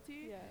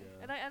royalty? Yeah.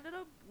 And I ended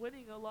up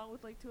winning along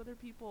with, like, 2 other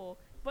people.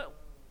 But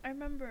I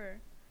remember.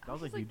 That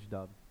was a just like- huge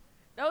dub.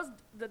 that was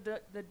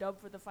the dub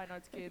for the fine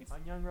arts kids. On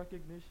young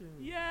recognition.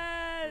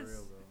 Yes! For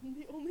real, bro.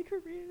 The only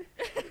Korean.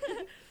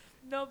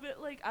 No,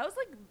 but, like, I was,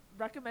 like,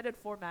 recommended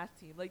for math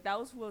team. Like, that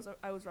was who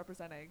I was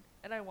representing.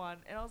 And I won.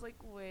 And I was like,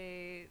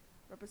 wait,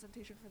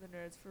 representation for the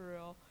nerds, for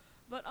real.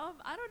 But,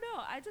 I don't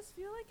know. I just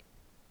feel like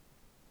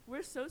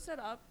we're so set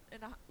up in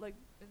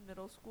in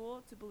middle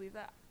school to believe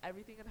that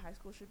everything in high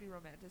school should be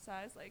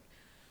romanticized. Like,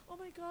 oh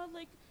my god,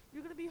 like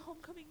you're gonna be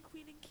homecoming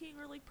queen and king,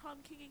 or like prom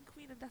king and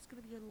queen, and that's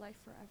gonna be your life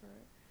forever.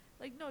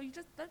 Like, no,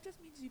 that just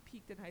means you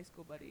peaked in high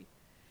school, buddy.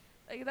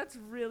 Like, that's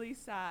really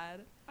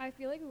sad. I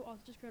feel like we've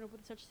also just grown up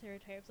with such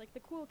stereotypes, like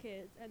the cool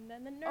kids and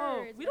then the nerds.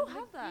 Oh, we don't and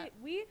have the that.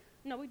 we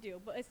no, we do,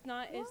 but it's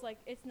not. It's What? like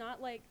it's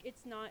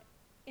not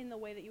in the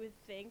way that you would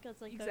think.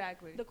 It's like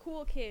Exactly. the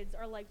cool kids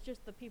are like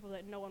just the people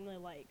that no one really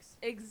likes.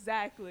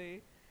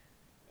 Exactly.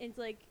 It's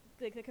like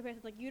the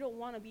comparison, like you don't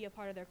want to be a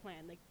part of their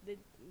clan. Like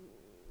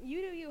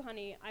you do you,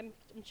 honey. I'm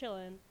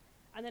chilling,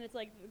 and then it's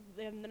like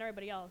then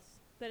everybody else.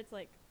 But it's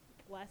like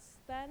less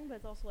than, but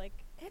it's also like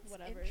It's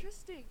whatever.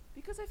 interesting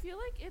because I feel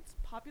like it's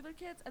popular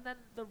kids and then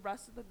the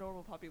rest of the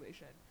normal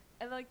population.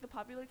 And like the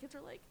popular kids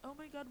are like, oh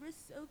my god, we're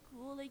so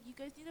cool. Like you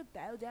guys need to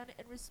bow down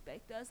and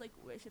respect us, like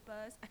worship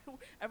us.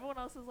 Everyone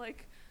else is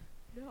like,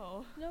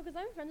 no. No, because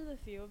I'm friends with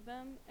a few of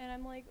them, and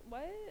I'm like,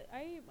 what?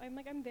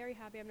 I'm very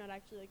happy I'm not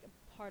actually like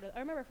a part of. I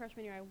remember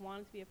freshman year I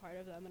wanted to be a part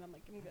of them, and I'm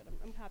like, I'm good.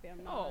 I'm happy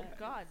I'm not. Oh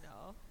god,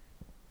 no.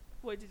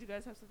 Wait, did you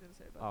guys have something to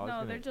say Oh, about I was No,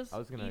 gonna- they're just I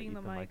was gonna eating eat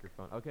the the mic.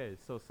 microphone. Okay,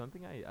 so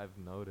something I've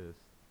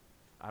noticed,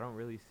 I don't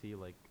really see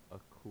like a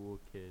cool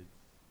kids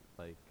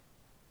like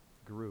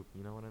group.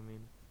 You know what I mean?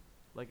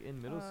 Like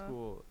in middle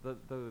school, the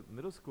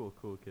middle school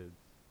cool kids,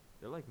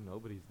 they're like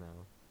nobodies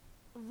now,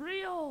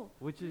 Real.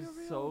 which is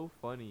Real. so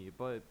funny.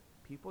 But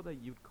people that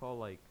you'd call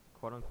like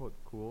quote unquote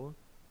cool,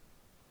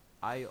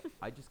 I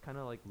just kind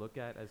of like look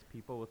at as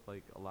people with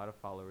like a lot of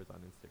followers on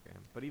Instagram.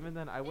 But even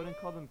then, I wouldn't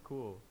call them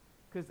cool,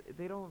 'cause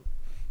they don't.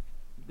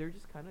 They're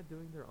just kind of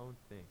doing their own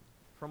thing,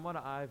 from what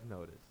I've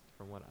noticed.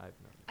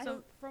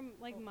 So from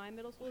like my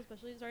middle school,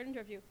 especially, sorry to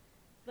interrupt you,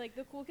 like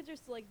the cool kids are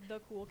still like the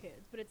cool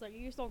kids, but it's like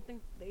you just don't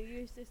think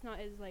it's not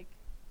as like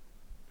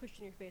pushed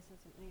in your face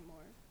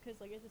anymore, because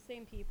like it's the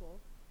same people,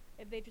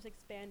 if they just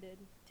expanded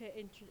to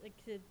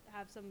to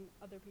have some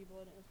other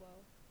people in it as well.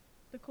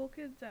 The cool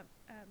kids at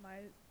my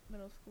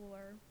middle school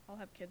all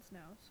have kids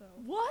now, so.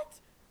 What?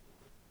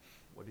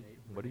 What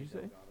did you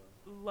say?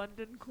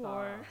 London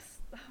core.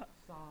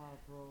 Stop,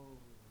 bro.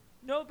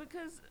 No,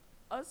 because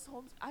us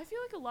homes. I feel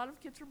like a lot of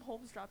kids from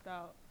homes dropped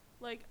out.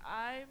 Like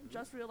I'm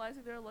just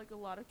realizing there are like a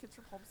lot of kids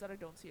from homes that I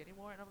don't see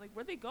anymore, and I'm like,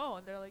 where'd they go?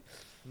 And they're like,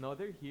 No,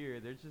 they're here.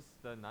 They're just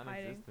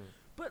non-existent.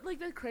 but like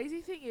the crazy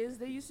thing is,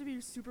 they used to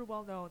be super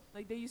well known.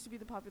 Like they used to be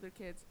the popular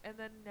kids, and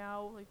then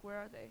now like where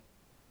are they?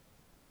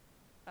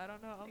 I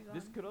don't know. They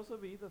This gone. could also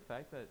be the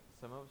fact that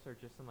some of us are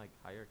just in like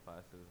higher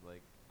classes,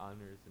 like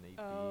honors and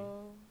AP,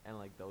 Oh. and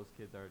like those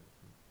kids are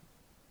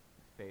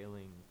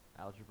failing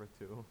algebra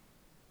 2.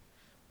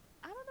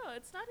 I don't know.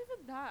 It's not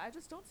even that. I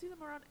just don't see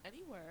them around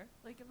anywhere.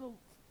 Like in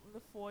the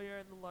foyer,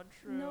 in the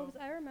lunchroom. No,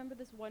 because I remember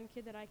this one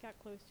kid that I got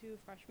close to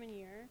freshman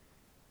year.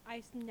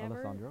 Never.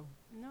 Alessandro?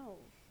 No,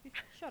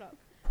 shut up.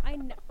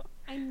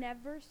 I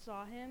never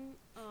saw him.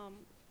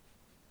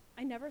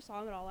 I never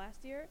saw him at all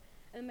last year.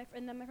 And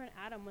then my friend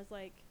Adam was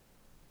like,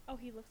 "Oh,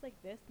 he looks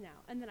like this now."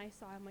 And then I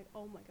saw him like,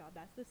 "Oh my God,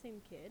 that's the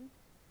same kid."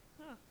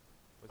 Huh.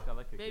 Was that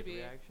like a Maybe. good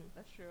reaction?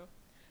 That's true.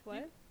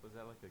 What? Was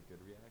that like a good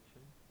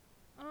reaction?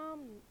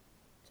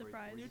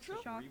 Surprise. Were you, Neutral?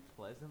 were Shock. you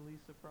pleasantly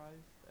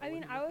surprised? at I what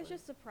mean, he I looked was like?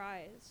 just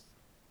surprised.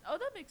 Oh,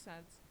 that makes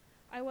sense.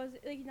 I was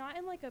like not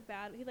in like a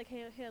bad. He like he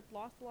had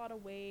lost a lot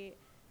of weight,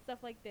 stuff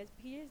like this.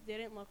 But he just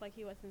didn't look like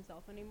he was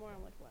himself anymore.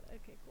 I'm like, what?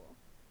 Okay, cool.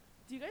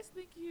 Do you guys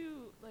think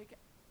you like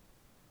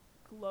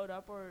glowed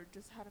up or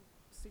just had a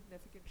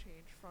significant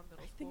change from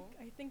middle school?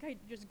 I think I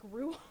just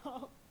grew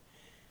up.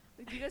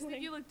 Like, do you guys think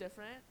like- you look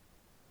different?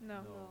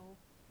 No. No.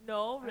 No,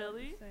 I look the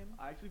really? same.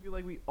 I actually feel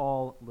like we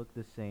all look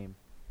the same.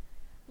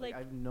 Like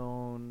I've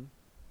known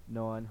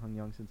Noah and Hung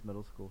Young since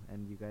middle school,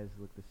 and you guys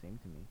look the same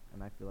to me,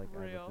 and I feel like I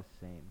Real. look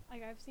the same.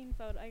 Like I've seen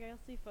I'll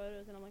see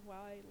photos and I'm like,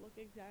 wow, I look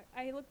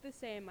the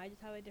same. I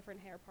just have a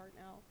different hair part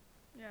now.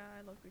 Yeah,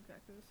 I look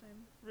exactly the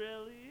same.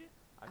 Really?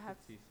 I I could have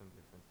see some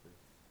differences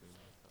between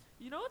myself.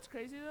 You know what's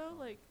crazy though?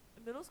 Like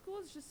middle school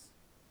is just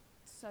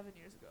 7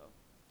 years ago.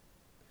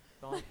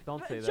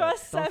 Don't say that.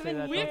 Just Don't say 7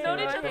 that. We've years. known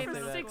Don't each say other that. for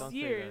Don't say 6 Don't say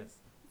years.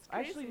 It's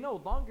Actually, crazy. no,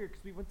 longer,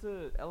 because we went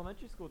to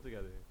elementary school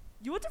together.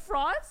 You went to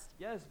Frost?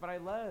 Yes, but I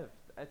left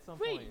at some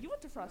Wait, point. you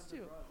went to Frost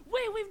too.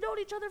 Wait, we've known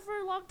each other for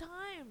a long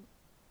time.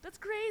 That's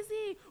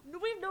crazy.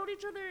 We've known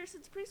each other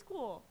since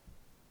preschool.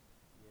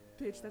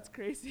 Bitch, that's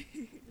crazy.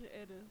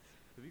 It is.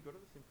 Did we go to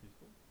the same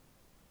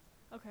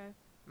preschool? Okay.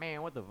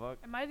 Man, what the fuck?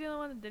 Am I the only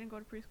one that didn't go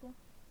to preschool?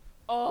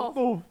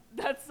 Oh,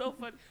 that's so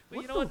fun. But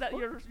What you know what? the That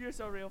fuck? you're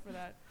so real for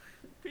that.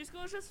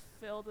 Preschool is just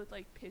filled with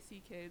like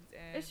pissy kids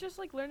and It's just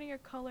like learning your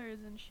colors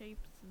and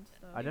shapes and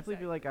stuff. I definitely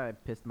feel like I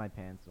pissed my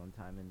pants one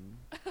time in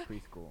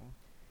preschool.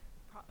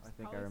 I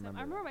think I remember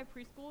I remember that.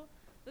 my preschool.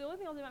 The only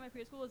thing I'll say about my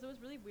preschool is it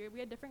was really weird. We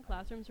had different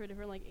classrooms for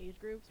different like age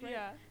groups, right?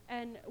 yeah.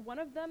 And one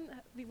of them,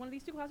 one of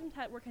these two classrooms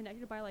were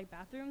connected by like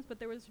bathrooms, but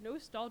there was no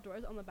stall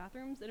doors on the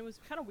bathrooms, and it was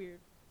kind of weird.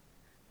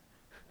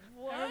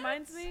 What? It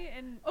reminds me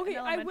in Okay, in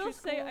I will elementary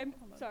say school- I'm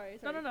Hold on. sorry.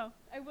 No, no, no.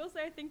 I will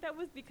say I think that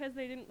was because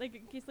they didn't like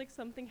in case like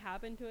something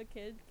happened to a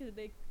kid because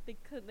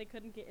they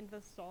couldn't get into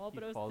the stall, He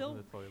but it was falls still in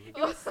the toilet.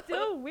 it was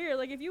still weird.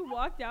 Like if you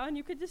walk down,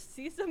 you could just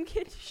see some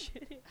kid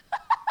shitting.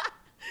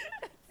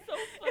 So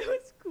It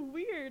was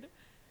weird.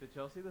 Did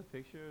y'all see the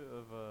picture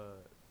of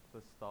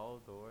the stall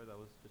door that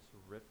was just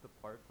ripped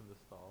apart from the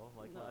stall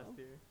like No. last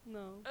year?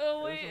 No. Oh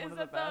It was wait, in one is of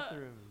that the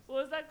bathrooms.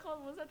 what was that called?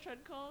 What was that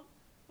trend called?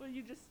 When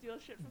you just steal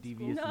shit from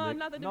Devious school. No, Nick.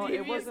 not the No, it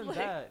devious, wasn't like-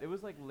 that. It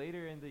was like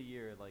later in the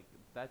year. Like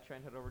that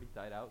trend had already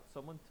died out.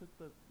 Someone took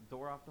the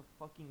door off the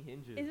fucking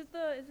hinges. Is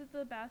it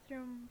the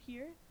bathroom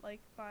here,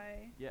 like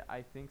by? Yeah,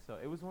 I think so.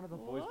 It was one of the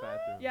boys' What?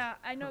 bathrooms. Yeah,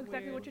 I know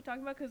exactly what Weird. you're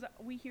talking about because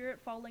we hear it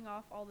falling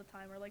off all the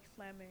time or like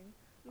slamming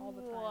all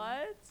the time.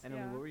 What? Anyway,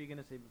 Yeah. what were you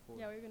gonna say before?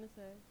 Yeah, what were you gonna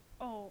say?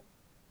 Oh,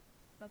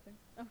 nothing.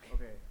 Okay.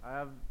 Okay,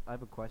 I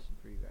have a question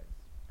for you guys.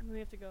 And then we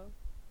have to go.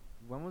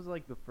 When was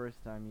like the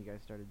first time you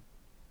guys started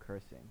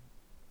cursing?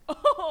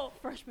 Oh,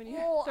 Freshman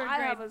year. oh, Third I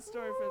grade. have a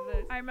story for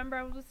this. I remember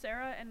I was with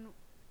Sarah and,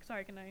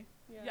 sorry, can I?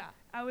 Yeah.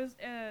 I was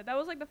that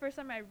was like the first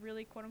time I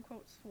really quote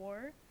unquote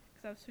swore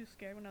because I was too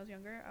scared when I was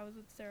younger. I was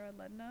with Sarah and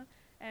Ledna,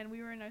 and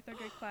we were in our third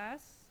grade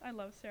class. I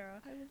love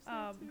Sarah.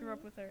 Grew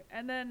up with her,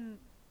 and then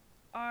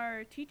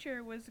our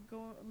teacher was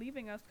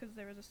leaving us because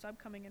there was a sub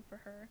coming in for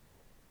her.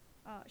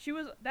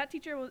 That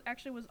teacher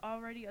was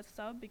already a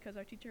sub because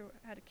our teacher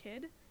had a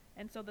kid,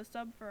 and so the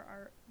sub for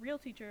our real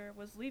teacher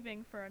was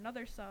leaving for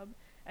another sub,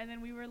 and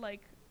then we were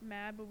like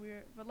mad,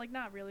 but like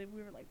not really.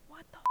 We were like,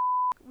 what the.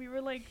 We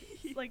were like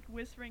like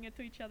whispering it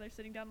to each other,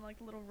 sitting down on like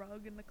a little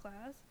rug in the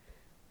class.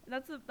 And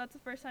that's the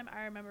first time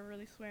I remember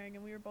really swearing,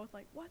 and we were both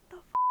like, "What the?"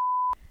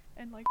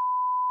 And like,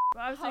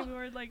 obviously we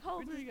were like, how we're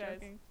old were just you guys?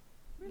 joking.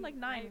 We were like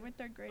 9, we're in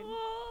 3rd grade.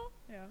 Oh.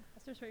 Yeah.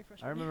 That's just very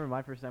freshman. I remember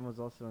my first time was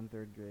also in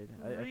 3rd grade.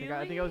 I think I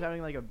was Really?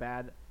 having like a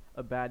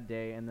bad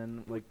day, and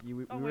then like we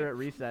Oh, were wait. at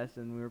recess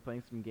and we were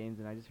playing some games,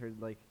 and I just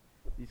heard like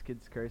these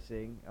kids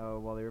cursing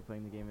while they were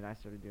playing the game, and I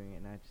started doing it,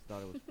 and I just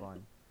thought it was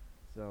fun.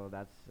 So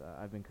that's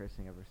I've been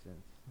cursing ever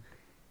since.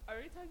 Are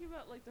we talking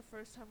about like the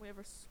first time we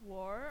ever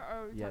swore, or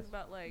are we Yes. talking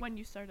about like When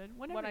you started?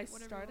 when I whatever you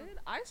started? want.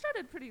 I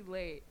started pretty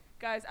late,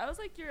 guys. I was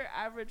like your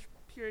average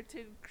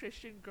Puritan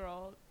Christian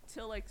girl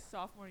till like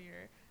sophomore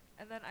year,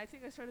 and then I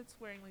think I started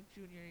swearing like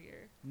junior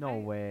year. No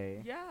I-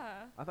 way.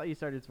 Yeah. I thought you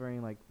started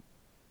swearing like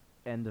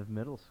end of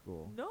middle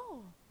school.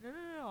 No.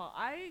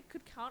 I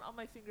could count on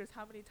my fingers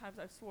how many times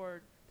I've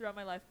sworn throughout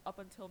my life up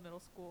until middle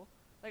school.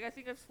 Like I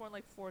think I've sworn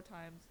like 4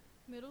 times.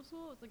 Middle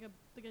school was like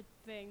a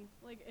thing.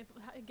 Like if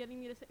admitting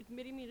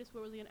me to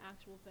swear was like an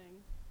actual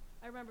thing.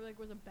 I remember like it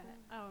was a bet.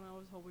 I don't know. It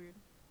was so weird.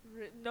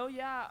 No,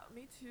 yeah,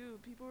 me too.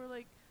 People were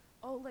like,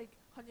 "Oh, like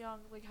Hanyoung,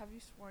 like have you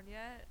sworn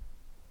yet?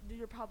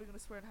 You're probably gonna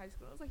swear in high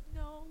school." I was like,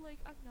 "No, like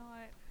I'm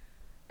not."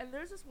 And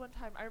there's this one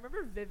time I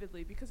remember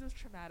vividly because it was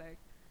traumatic.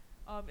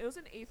 It was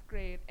in 8th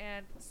grade,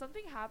 and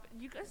something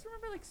happened. You guys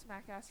remember like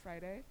Smack Ass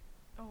Friday?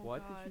 Oh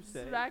What did God. you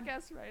say? Smack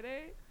Ass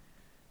Friday?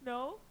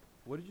 No,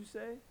 What did you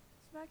say?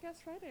 Smack Ass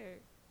Friday.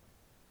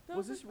 That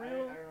Was like- this real?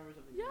 remember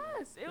something.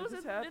 Yes, it Did was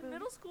this in happen?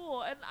 middle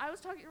school, and I was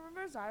talking.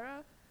 Remember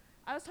Zyra?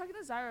 I was talking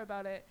to Zyra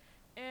about it,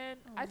 and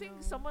Oh, I think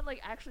no. someone like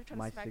actually tried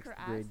My to smack 6th her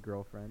ass. grade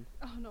girlfriend.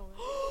 Oh no.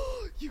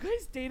 Way. You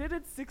guys dated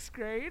in 6th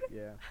grade?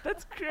 Yeah.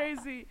 That's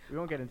crazy. We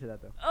won't get into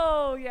that though.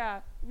 Oh yeah,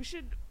 we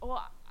should.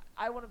 Well,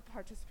 I want to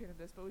participate in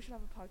this, but we should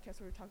have a podcast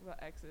where we talk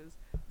about exes.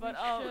 But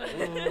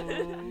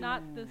should.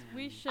 Not this.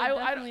 We should I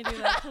definitely do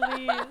that,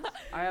 please.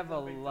 I have a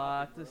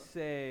lot to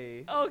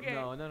say. Okay.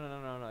 No.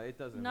 It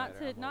doesn't Not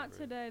matter. I'm not over it.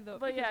 today though.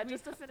 But yeah, because we-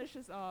 just to finish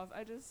this off,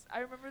 I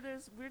remember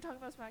we were talking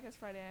about Smack Ass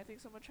Friday, and I think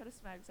someone tried to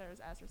smack Zyra's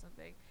ass or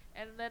something,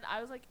 and then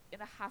I was like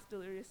in a half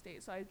delirious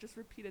state, so I just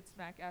repeated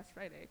Smack Ass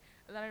Friday,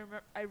 and then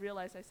I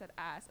realized I said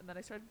ass, and then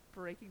I started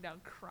breaking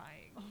down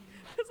crying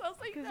because I was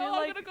like, 'Cause no, you're I'm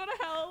like- gonna go to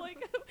hell. Like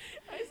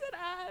I said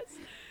ass.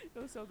 It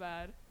was so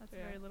bad. That's Yeah.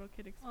 a very little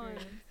kid on-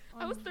 experience.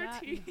 I was on that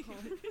 13.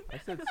 note- I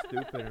said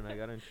stupid and I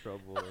got in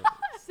trouble.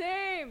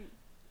 Same.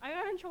 I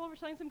got in trouble for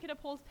telling some kid to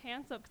pull his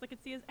pants up because I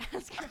could see his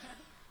ass crack.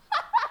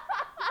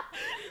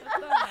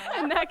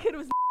 And that kid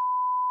was.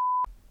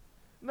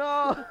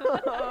 No.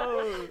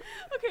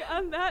 Okay,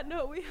 on that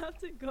note, we have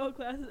to go.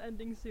 Class is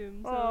ending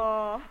soon. So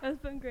Oh. that's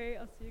been great.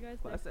 I'll see you guys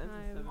Class next ends in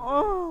time. 7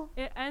 Oh.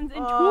 It ends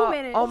in Oh. 2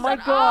 minutes. Oh my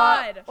Shut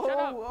God. up. Shut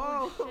up.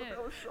 Oh, Holy shit.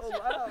 that was so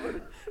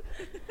loud.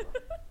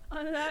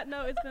 On that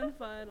note, it's been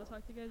fun. I'll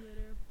talk to you guys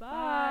later.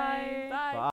 Bye. Bye. Bye.